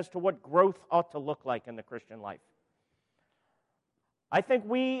confused as to what growth ought to look like in the Christian life. I think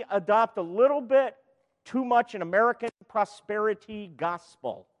we adopt a little bit too much an American prosperity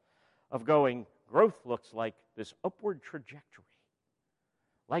gospel of going, growth looks like this upward trajectory.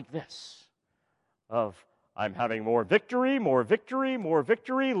 Like this, of I'm having more victory, more victory, more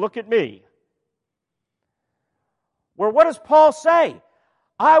victory, look at me. Where what does Paul say?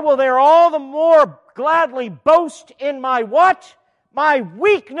 I will there all the more gladly boast in my what? My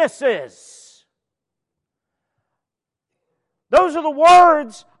weaknesses. Those are the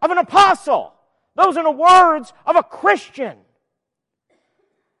words of an apostle. Those are the words of a Christian.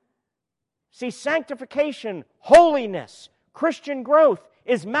 See, sanctification, holiness, Christian growth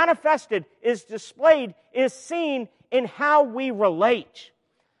is manifested, is displayed, is seen in how we relate.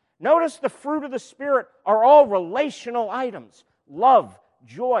 Notice the fruit of the Spirit are all relational items. Love,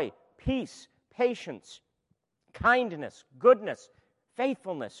 joy, peace, patience, kindness, goodness,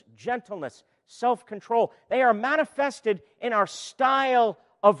 faithfulness, gentleness, self-control. They are manifested in our style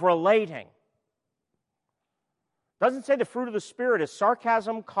of relating. It doesn't say the fruit of the Spirit is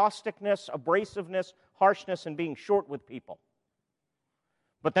sarcasm, causticness, abrasiveness, harshness, and being short with people,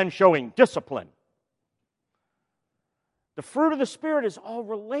 but then showing discipline. The fruit of the Spirit is all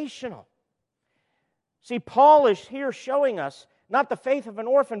relational. See, Paul is here showing us not the faith of an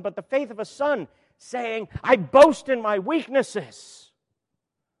orphan, but the faith of a son, saying, I boast in my weaknesses.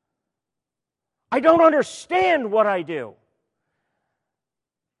 I don't understand what I do.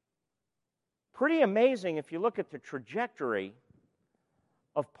 Pretty amazing if you look at the trajectory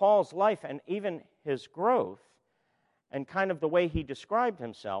of Paul's life and even his growth and kind of the way he described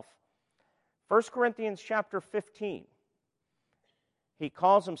himself. 1 Corinthians chapter 15. He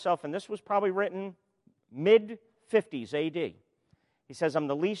calls himself, and this was probably written mid-50s AD. He says, I'm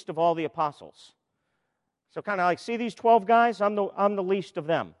the least of all the apostles. So kind of like, see these 12 guys? I'm the least of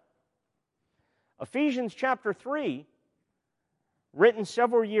them. Ephesians chapter 3, written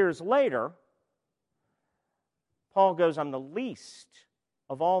several years later, Paul goes, I'm the least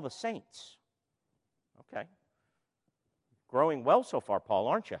of all the saints. Okay. Growing well so far, Paul,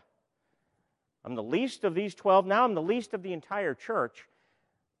 aren't you? I'm the least of these 12. Now I'm the least of the entire church.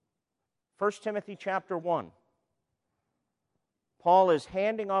 1 Timothy chapter 1. Paul is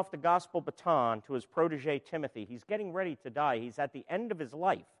handing off the gospel baton to his protege Timothy. He's getting ready to die. He's at the end of his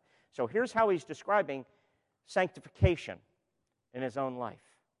life. So here's how he's describing sanctification in his own life.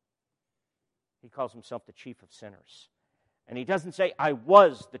 He calls himself the chief of sinners. And he doesn't say, I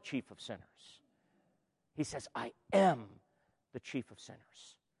was the chief of sinners. He says, I am the chief of sinners.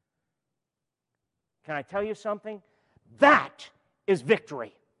 Can I tell you something? That is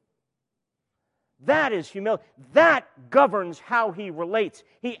victory. That is humility. That governs how he relates.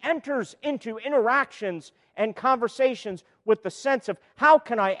 He enters into interactions and conversations with the sense of, how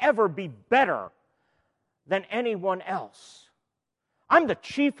can I ever be better than anyone else? I'm the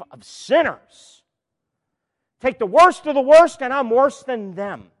chief of sinners. Take the worst of the worst, and I'm worse than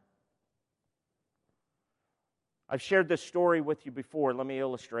them. I've shared this story with you before. Let me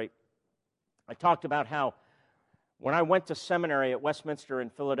illustrate. I talked about how When I went to seminary at Westminster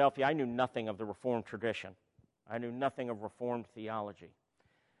in Philadelphia, I knew nothing of the Reformed tradition. I knew nothing of Reformed theology.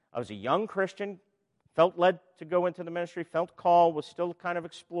 I was a young Christian, felt led to go into the ministry, felt called, was still kind of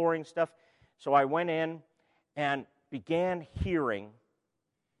exploring stuff. So I went in and began hearing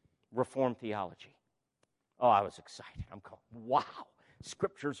Reformed theology. Oh, I was excited. I'm going, wow,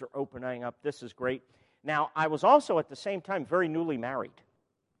 Scriptures are opening up. This is great. Now, I was also at the same time very newly married.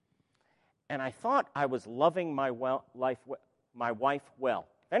 And I thought I was loving my wife well.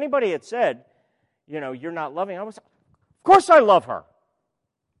 If anybody had said, you're not loving, of course I love her.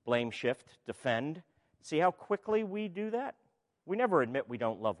 Blame, shift, defend. See how quickly we do that? We never admit we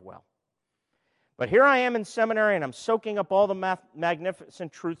don't love well. But here I am in seminary, and I'm soaking up all the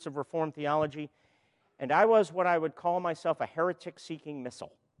magnificent truths of Reformed theology, and I was what I would call myself a heretic-seeking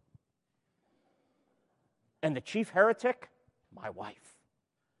missile. And the chief heretic? My wife.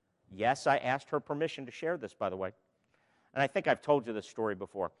 Yes, I asked her permission to share this, by the way. And I think I've told you this story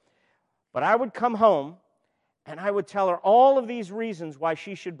before. But I would come home, and I would tell her all of these reasons why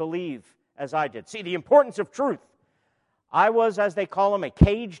she should believe as I did. See, the importance of truth. I was, as they call them, a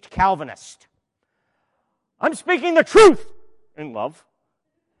caged Calvinist. I'm speaking the truth in love.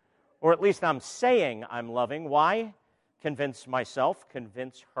 Or at least I'm saying I'm loving. Why? Convince myself,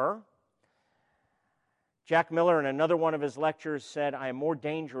 convince her. Jack Miller, in another one of his lectures, said, I am more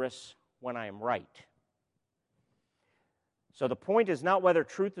dangerous when I am right. So the point is not whether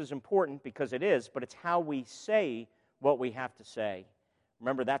truth is important, because it is, but it's how we say what we have to say.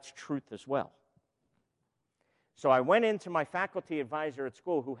 Remember, that's truth as well. So I went into my faculty advisor at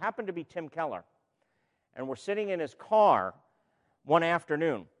school, who happened to be Tim Keller, and we're sitting in his car one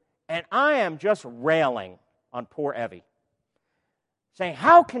afternoon, and I am just railing on poor Evie, saying,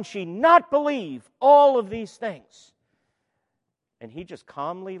 how can she not believe all of these things? And he just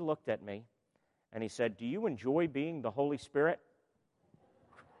calmly looked at me, and he said, do you enjoy being the Holy Spirit?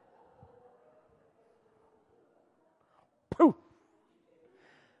 Pooh!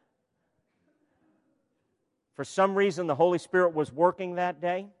 For some reason, the Holy Spirit was working that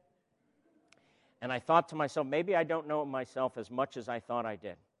day, and I thought to myself, maybe I don't know myself as much as I thought I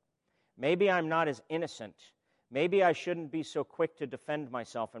did. Maybe I'm not as innocent. Maybe I shouldn't be so quick to defend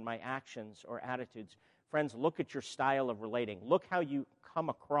myself in my actions or attitudes. Friends, look at your style of relating. Look how you come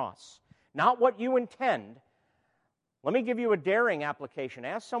across. Not what you intend. Let me give you a daring application.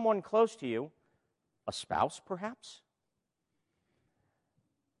 Ask someone close to you, a spouse perhaps,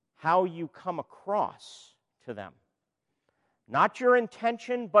 how you come across to them. Not your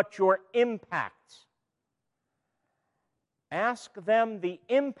intention, but your impact. Ask them the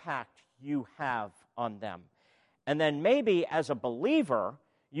impact you have on them. And then maybe as a believer,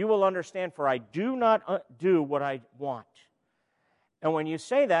 you will understand, for I do not do what I want. And when you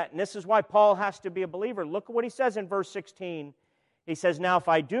say that, and this is why Paul has to be a believer, look at what he says in verse 16. He says, now if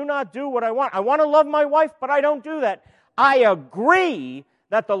I do not do what I want to love my wife, but I don't do that, I agree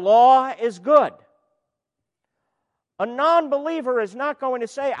that the law is good. A non-believer is not going to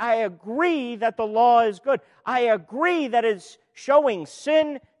say, I agree that the law is good. I agree that it's showing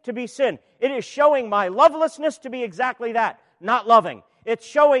sin to be sin. It is showing my lovelessness to be exactly that, not loving. It's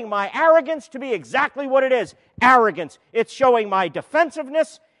showing my arrogance to be exactly what it is, arrogance. It's showing my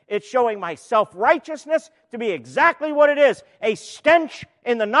defensiveness. It's showing my self-righteousness to be exactly what it is, a stench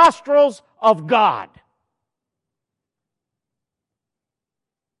in the nostrils of God.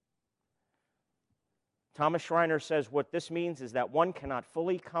 Thomas Schreiner says what this means is that one cannot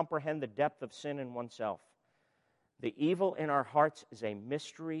fully comprehend the depth of sin in oneself. The evil in our hearts is a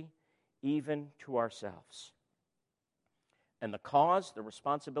mystery even to ourselves. And the cause, the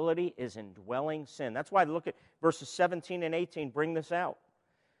responsibility, is indwelling sin. That's why look at verses 17 and 18 bring this out.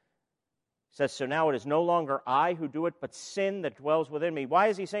 It says, so now it is no longer I who do it, but sin that dwells within me. Why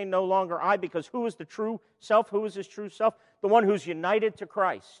is he saying no longer I? Because who is the true self? Who is his true self? The one who's united to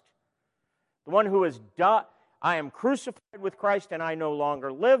Christ. The one who is I am crucified with Christ, and I no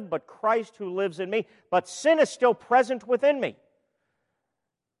longer live, but Christ who lives in me. But sin is still present within me.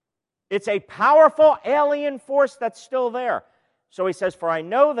 It's a powerful alien force that's still there. So he says, for I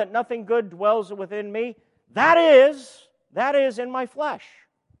know that nothing good dwells within me. That is in my flesh.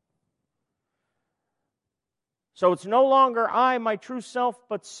 So it's no longer I, my true self,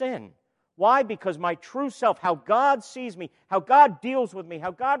 but sin. Why? Because my true self, how God sees me, how God deals with me,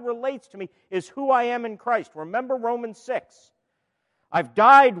 how God relates to me, is who I am in Christ. Remember Romans 6. I've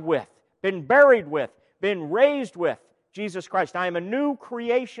died with, been buried with, been raised with Jesus Christ. I am a new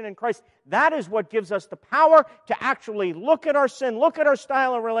creation in Christ. That is what gives us the power to actually look at our sin, look at our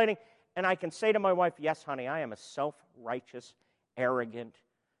style of relating, and I can say to my wife, yes, honey, I am a self-righteous, arrogant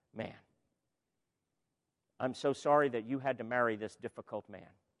man. I'm so sorry that you had to marry this difficult man.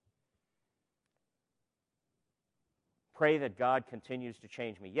 Pray that God continues to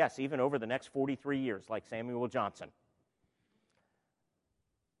change me. Yes, even over the next 43 years, like Samuel Johnson.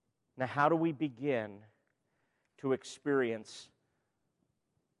 Now, how do we begin to experience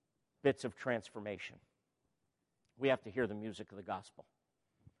bits of transformation? We have to hear the music of the gospel.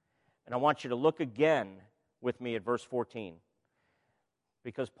 And I want you to look again with me at verse 14.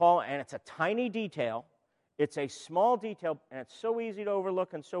 Because Paul, and it's a tiny detail, it's a small detail, and it's so easy to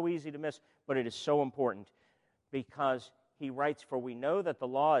overlook and so easy to miss, but it is so important. Because he writes, for we know that the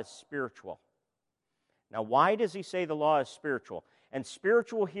law is spiritual. Now, why does he say the law is spiritual? And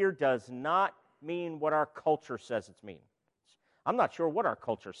spiritual here does not mean what our culture says it means. I'm not sure what our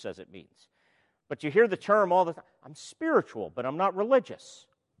culture says it means. But you hear the term all the time, I'm spiritual, but I'm not religious.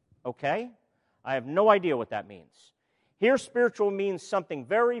 Okay? I have no idea what that means. Here, spiritual means something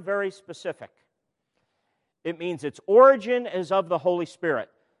very, very specific. It means its origin is of the Holy Spirit,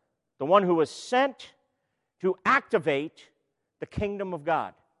 the one who was sent to activate the kingdom of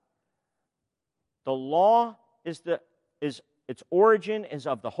God. The law its origin is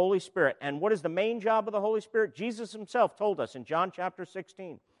of the Holy Spirit. And what is the main job of the Holy Spirit? Jesus himself told us in John chapter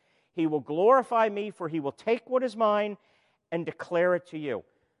 16, he will glorify me, for he will take what is mine and declare it to you.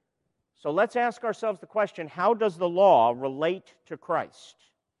 So let's ask ourselves the question, how does the law relate to Christ?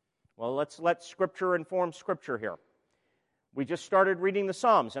 Well, let's let Scripture inform Scripture here. We just started reading the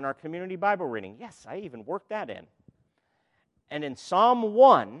Psalms in our community Bible reading. Yes, I even worked that in. And in Psalm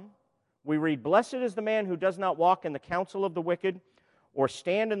 1, we read, blessed is the man who does not walk in the counsel of the wicked, or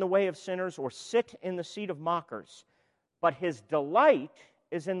stand in the way of sinners, or sit in the seat of mockers. But his delight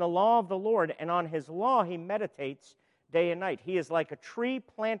is in the law of the Lord, and on his law he meditates day and night. He is like a tree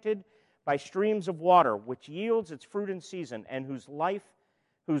planted by streams of water, which yields its fruit in season, and whose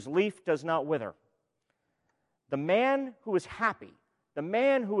leaf does not wither. The man who is happy, the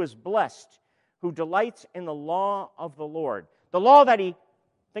man who is blessed, who delights in the law of the Lord. The law that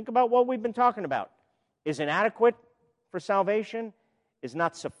think about what we've been talking about, is inadequate for salvation, is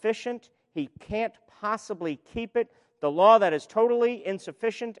not sufficient. He can't possibly keep it. The law that is totally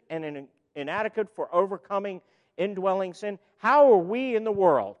insufficient and inadequate for overcoming indwelling sin. How are we in the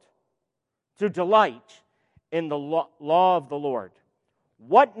world to delight in the law of the Lord?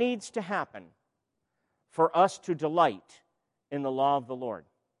 What needs to happen for us to delight in the law of the Lord?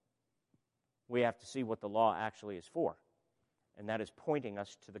 We have to see what the law actually is for, and that is pointing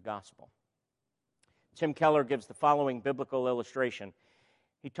us to the gospel. Tim Keller gives the following biblical illustration.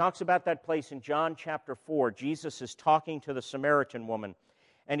 He talks about that place in John chapter 4. Jesus is talking to the Samaritan woman,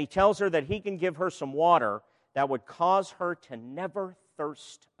 and he tells her that he can give her some water that would cause her to never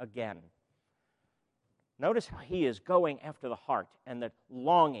thirst again. Notice how he is going after the heart and the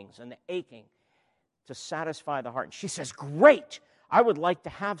longings and the aching to satisfy the heart. And she says, great, I would like to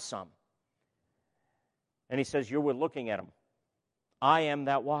have some. And he says, you're looking at him. I am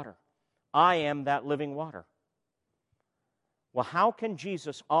that water. I am that living water. Well, how can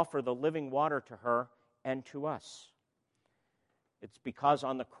Jesus offer the living water to her and to us? It's because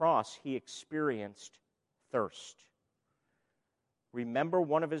on the cross he experienced thirst. Remember,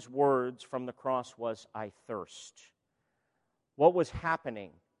 one of his words from the cross was, I thirst. What was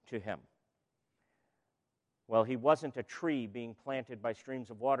happening to him? Well, he wasn't a tree being planted by streams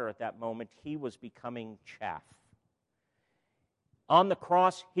of water at that moment. He was becoming chaff. On the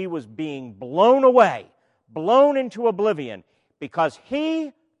cross, he was being blown away, blown into oblivion, because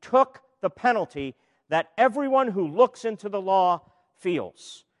he took the penalty that everyone who looks into the law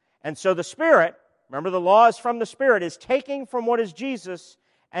feels. And so the Spirit, remember the law is from the Spirit, is taking from what is Jesus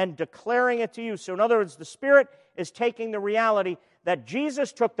and declaring it to you. So in other words, the Spirit is taking the reality that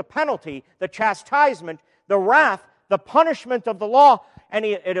Jesus took the penalty, the chastisement, the wrath, the punishment of the law, and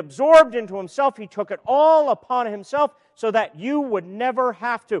it absorbed into himself. He took it all upon himself so that you would never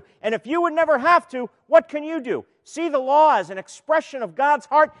have to. And if you would never have to, what can you do? See the law as an expression of God's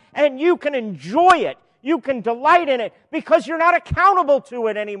heart, and you can enjoy it. You can delight in it because you're not accountable to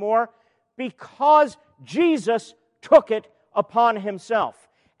it anymore, because Jesus took it upon himself.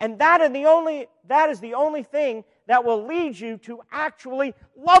 And that is the only thing that will lead you to actually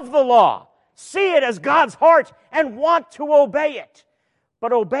love the law. See it as God's heart and want to obey it.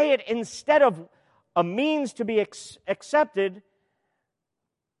 But obey it instead of a means to be accepted.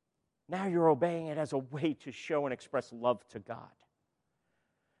 Now you're obeying it as a way to show and express love to God.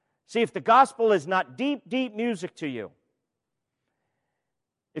 See, if the gospel is not deep, deep music to you,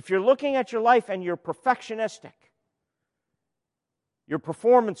 if you're looking at your life and you're perfectionistic, you're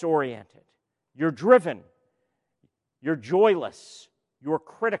performance-oriented, you're driven, you're joyless, you're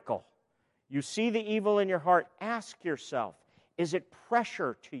critical, You see the evil in your heart, ask yourself, is it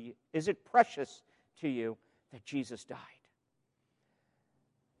precious to you that Jesus died?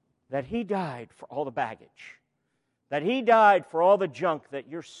 That He died for all the baggage. That He died for all the junk that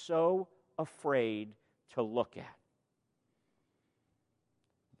you're so afraid to look at.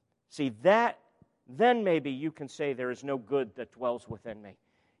 See, then maybe you can say there is no good that dwells within me.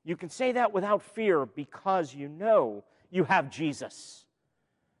 You can say that without fear because you know you have Jesus.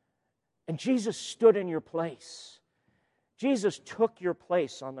 And Jesus stood in your place. Jesus took your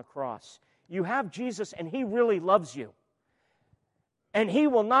place on the cross. You have Jesus, and He really loves you. And He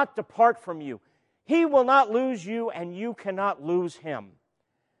will not depart from you. He will not lose you, and you cannot lose Him.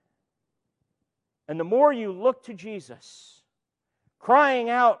 And the more you look to Jesus, crying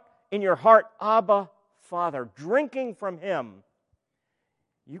out in your heart, Abba, Father, drinking from Him,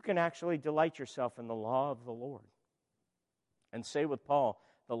 you can actually delight yourself in the law of the Lord. And say with Paul,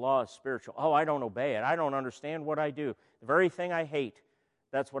 the law is spiritual. Oh, I don't obey it. I don't understand what I do. The very thing I hate,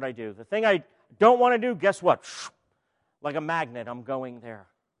 that's what I do. The thing I don't want to do, guess what? Like a magnet, I'm going there.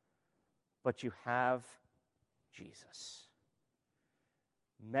 But you have Jesus.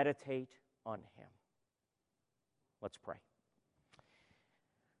 Meditate on Him. Let's pray.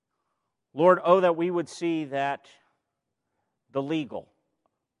 Lord, oh, that we would see that the legal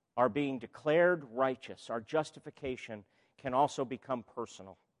are being declared righteous. Our justification can also become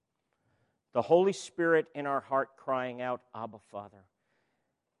personal. The Holy Spirit in our heart crying out, Abba, Father.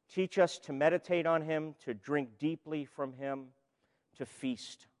 Teach us to meditate on Him, to drink deeply from Him, to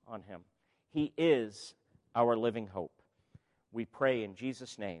feast on Him. He is our living hope. We pray in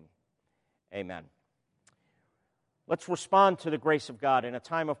Jesus' name. Amen. Let's respond to the grace of God in a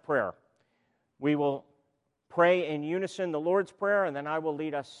time of prayer. We will pray in unison the Lord's Prayer, and then I will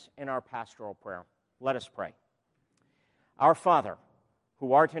lead us in our pastoral prayer. Let us pray. Our Father,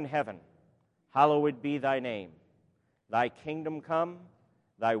 who art in heaven, hallowed be Thy name. Thy kingdom come,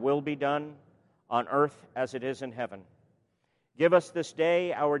 Thy will be done, on earth as it is in heaven. Give us this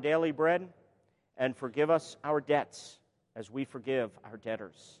day our daily bread, and forgive us our debts, as we forgive our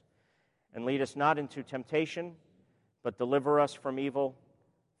debtors. And lead us not into temptation, but deliver us from evil.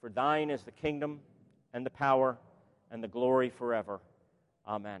 For Thine is the kingdom, and the power, and the glory forever.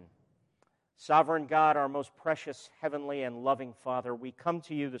 Amen. Sovereign God, our most precious, heavenly, and loving Father, we come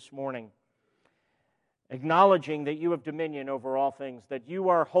to You this morning, acknowledging that You have dominion over all things, that You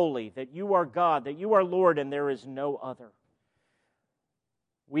are holy, that You are God, that You are Lord, and there is no other.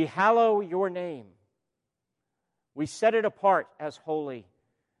 We hallow Your name. We set it apart as holy.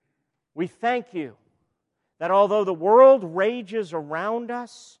 We thank You that although the world rages around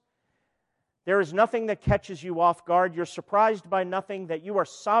us, there is nothing that catches You off guard. You're surprised by nothing, that You are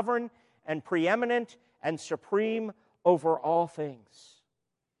sovereign and preeminent and supreme over all things.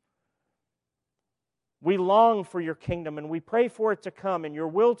 We long for Your kingdom, and we pray for it to come, and Your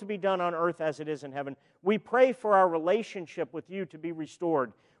will to be done on earth as it is in heaven. We pray for our relationship with You to be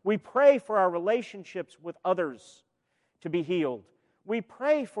restored. We pray for our relationships with others to be healed. We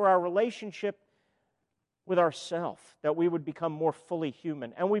pray for our relationship with ourselves, that we would become more fully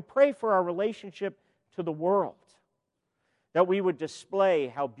human. And we pray for our relationship to the world, that we would display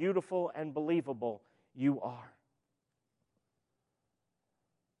how beautiful and believable You are.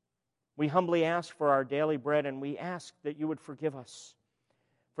 We humbly ask for our daily bread, and we ask that You would forgive us.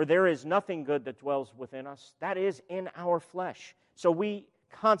 For there is nothing good that dwells within us. That is in our flesh. So we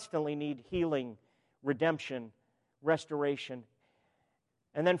constantly need healing, redemption, restoration.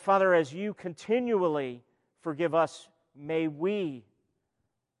 And then, Father, as You continually forgive us, may we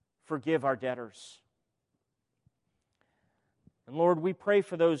forgive our debtors. And Lord, we pray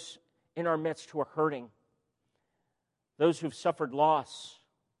for those in our midst who are hurting, those who've suffered loss,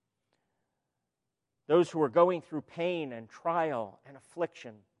 those who are going through pain and trial and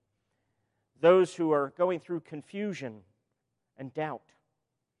affliction, those who are going through confusion and doubt.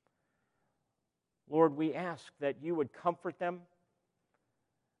 Lord, we ask that You would comfort them.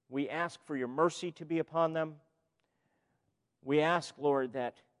 We ask for Your mercy to be upon them. We ask, Lord,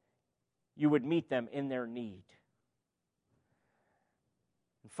 that You would meet them in their need.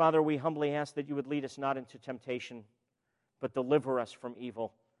 And Father, we humbly ask that You would lead us not into temptation, but deliver us from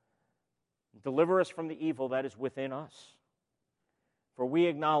evil. Deliver us from the evil that is within us. For we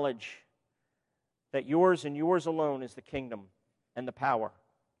acknowledge that Yours and Yours alone is the kingdom and the power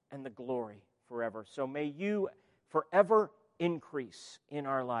and the glory forever. So may You forever increase in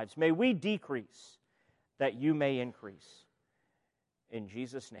our lives. May we decrease that You may increase. In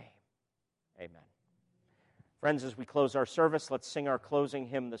Jesus' name, amen. Friends, as we close our service, let's sing our closing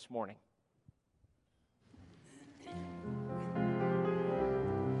hymn this morning.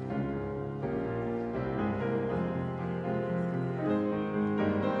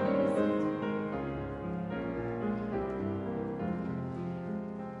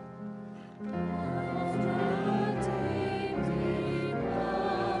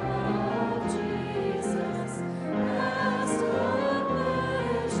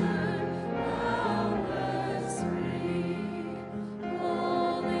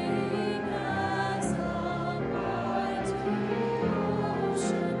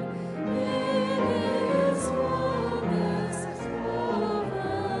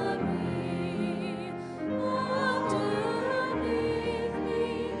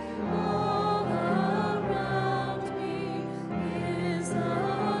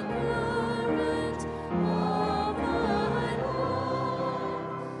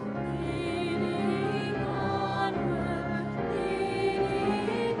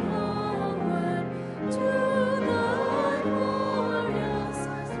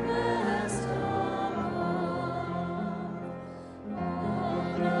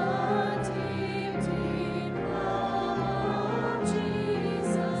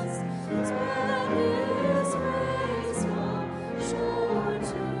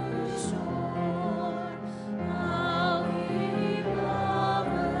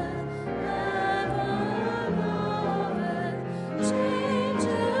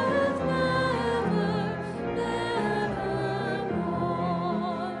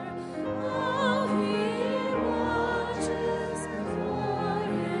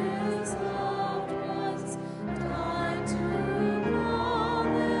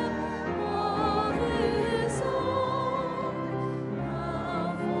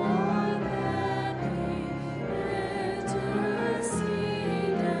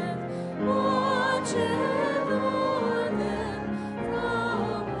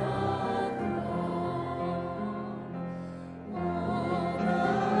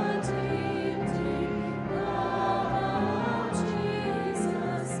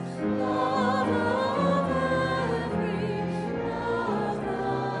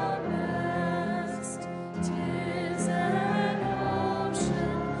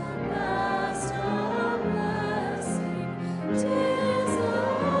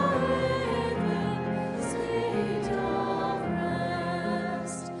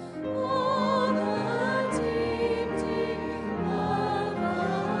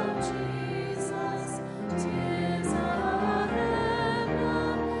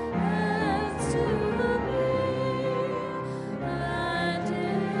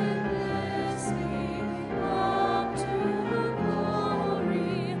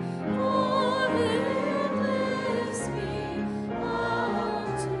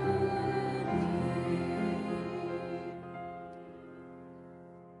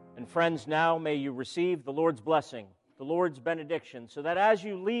 friends, now may you receive the Lord's blessing, the Lord's benediction, so that as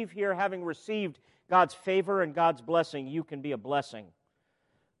you leave here having received God's favor and God's blessing, you can be a blessing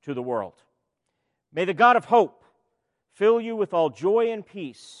to the world. May the God of hope fill you with all joy and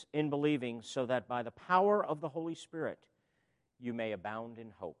peace in believing, so that by the power of the Holy Spirit you may abound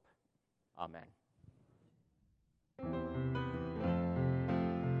in hope. Amen.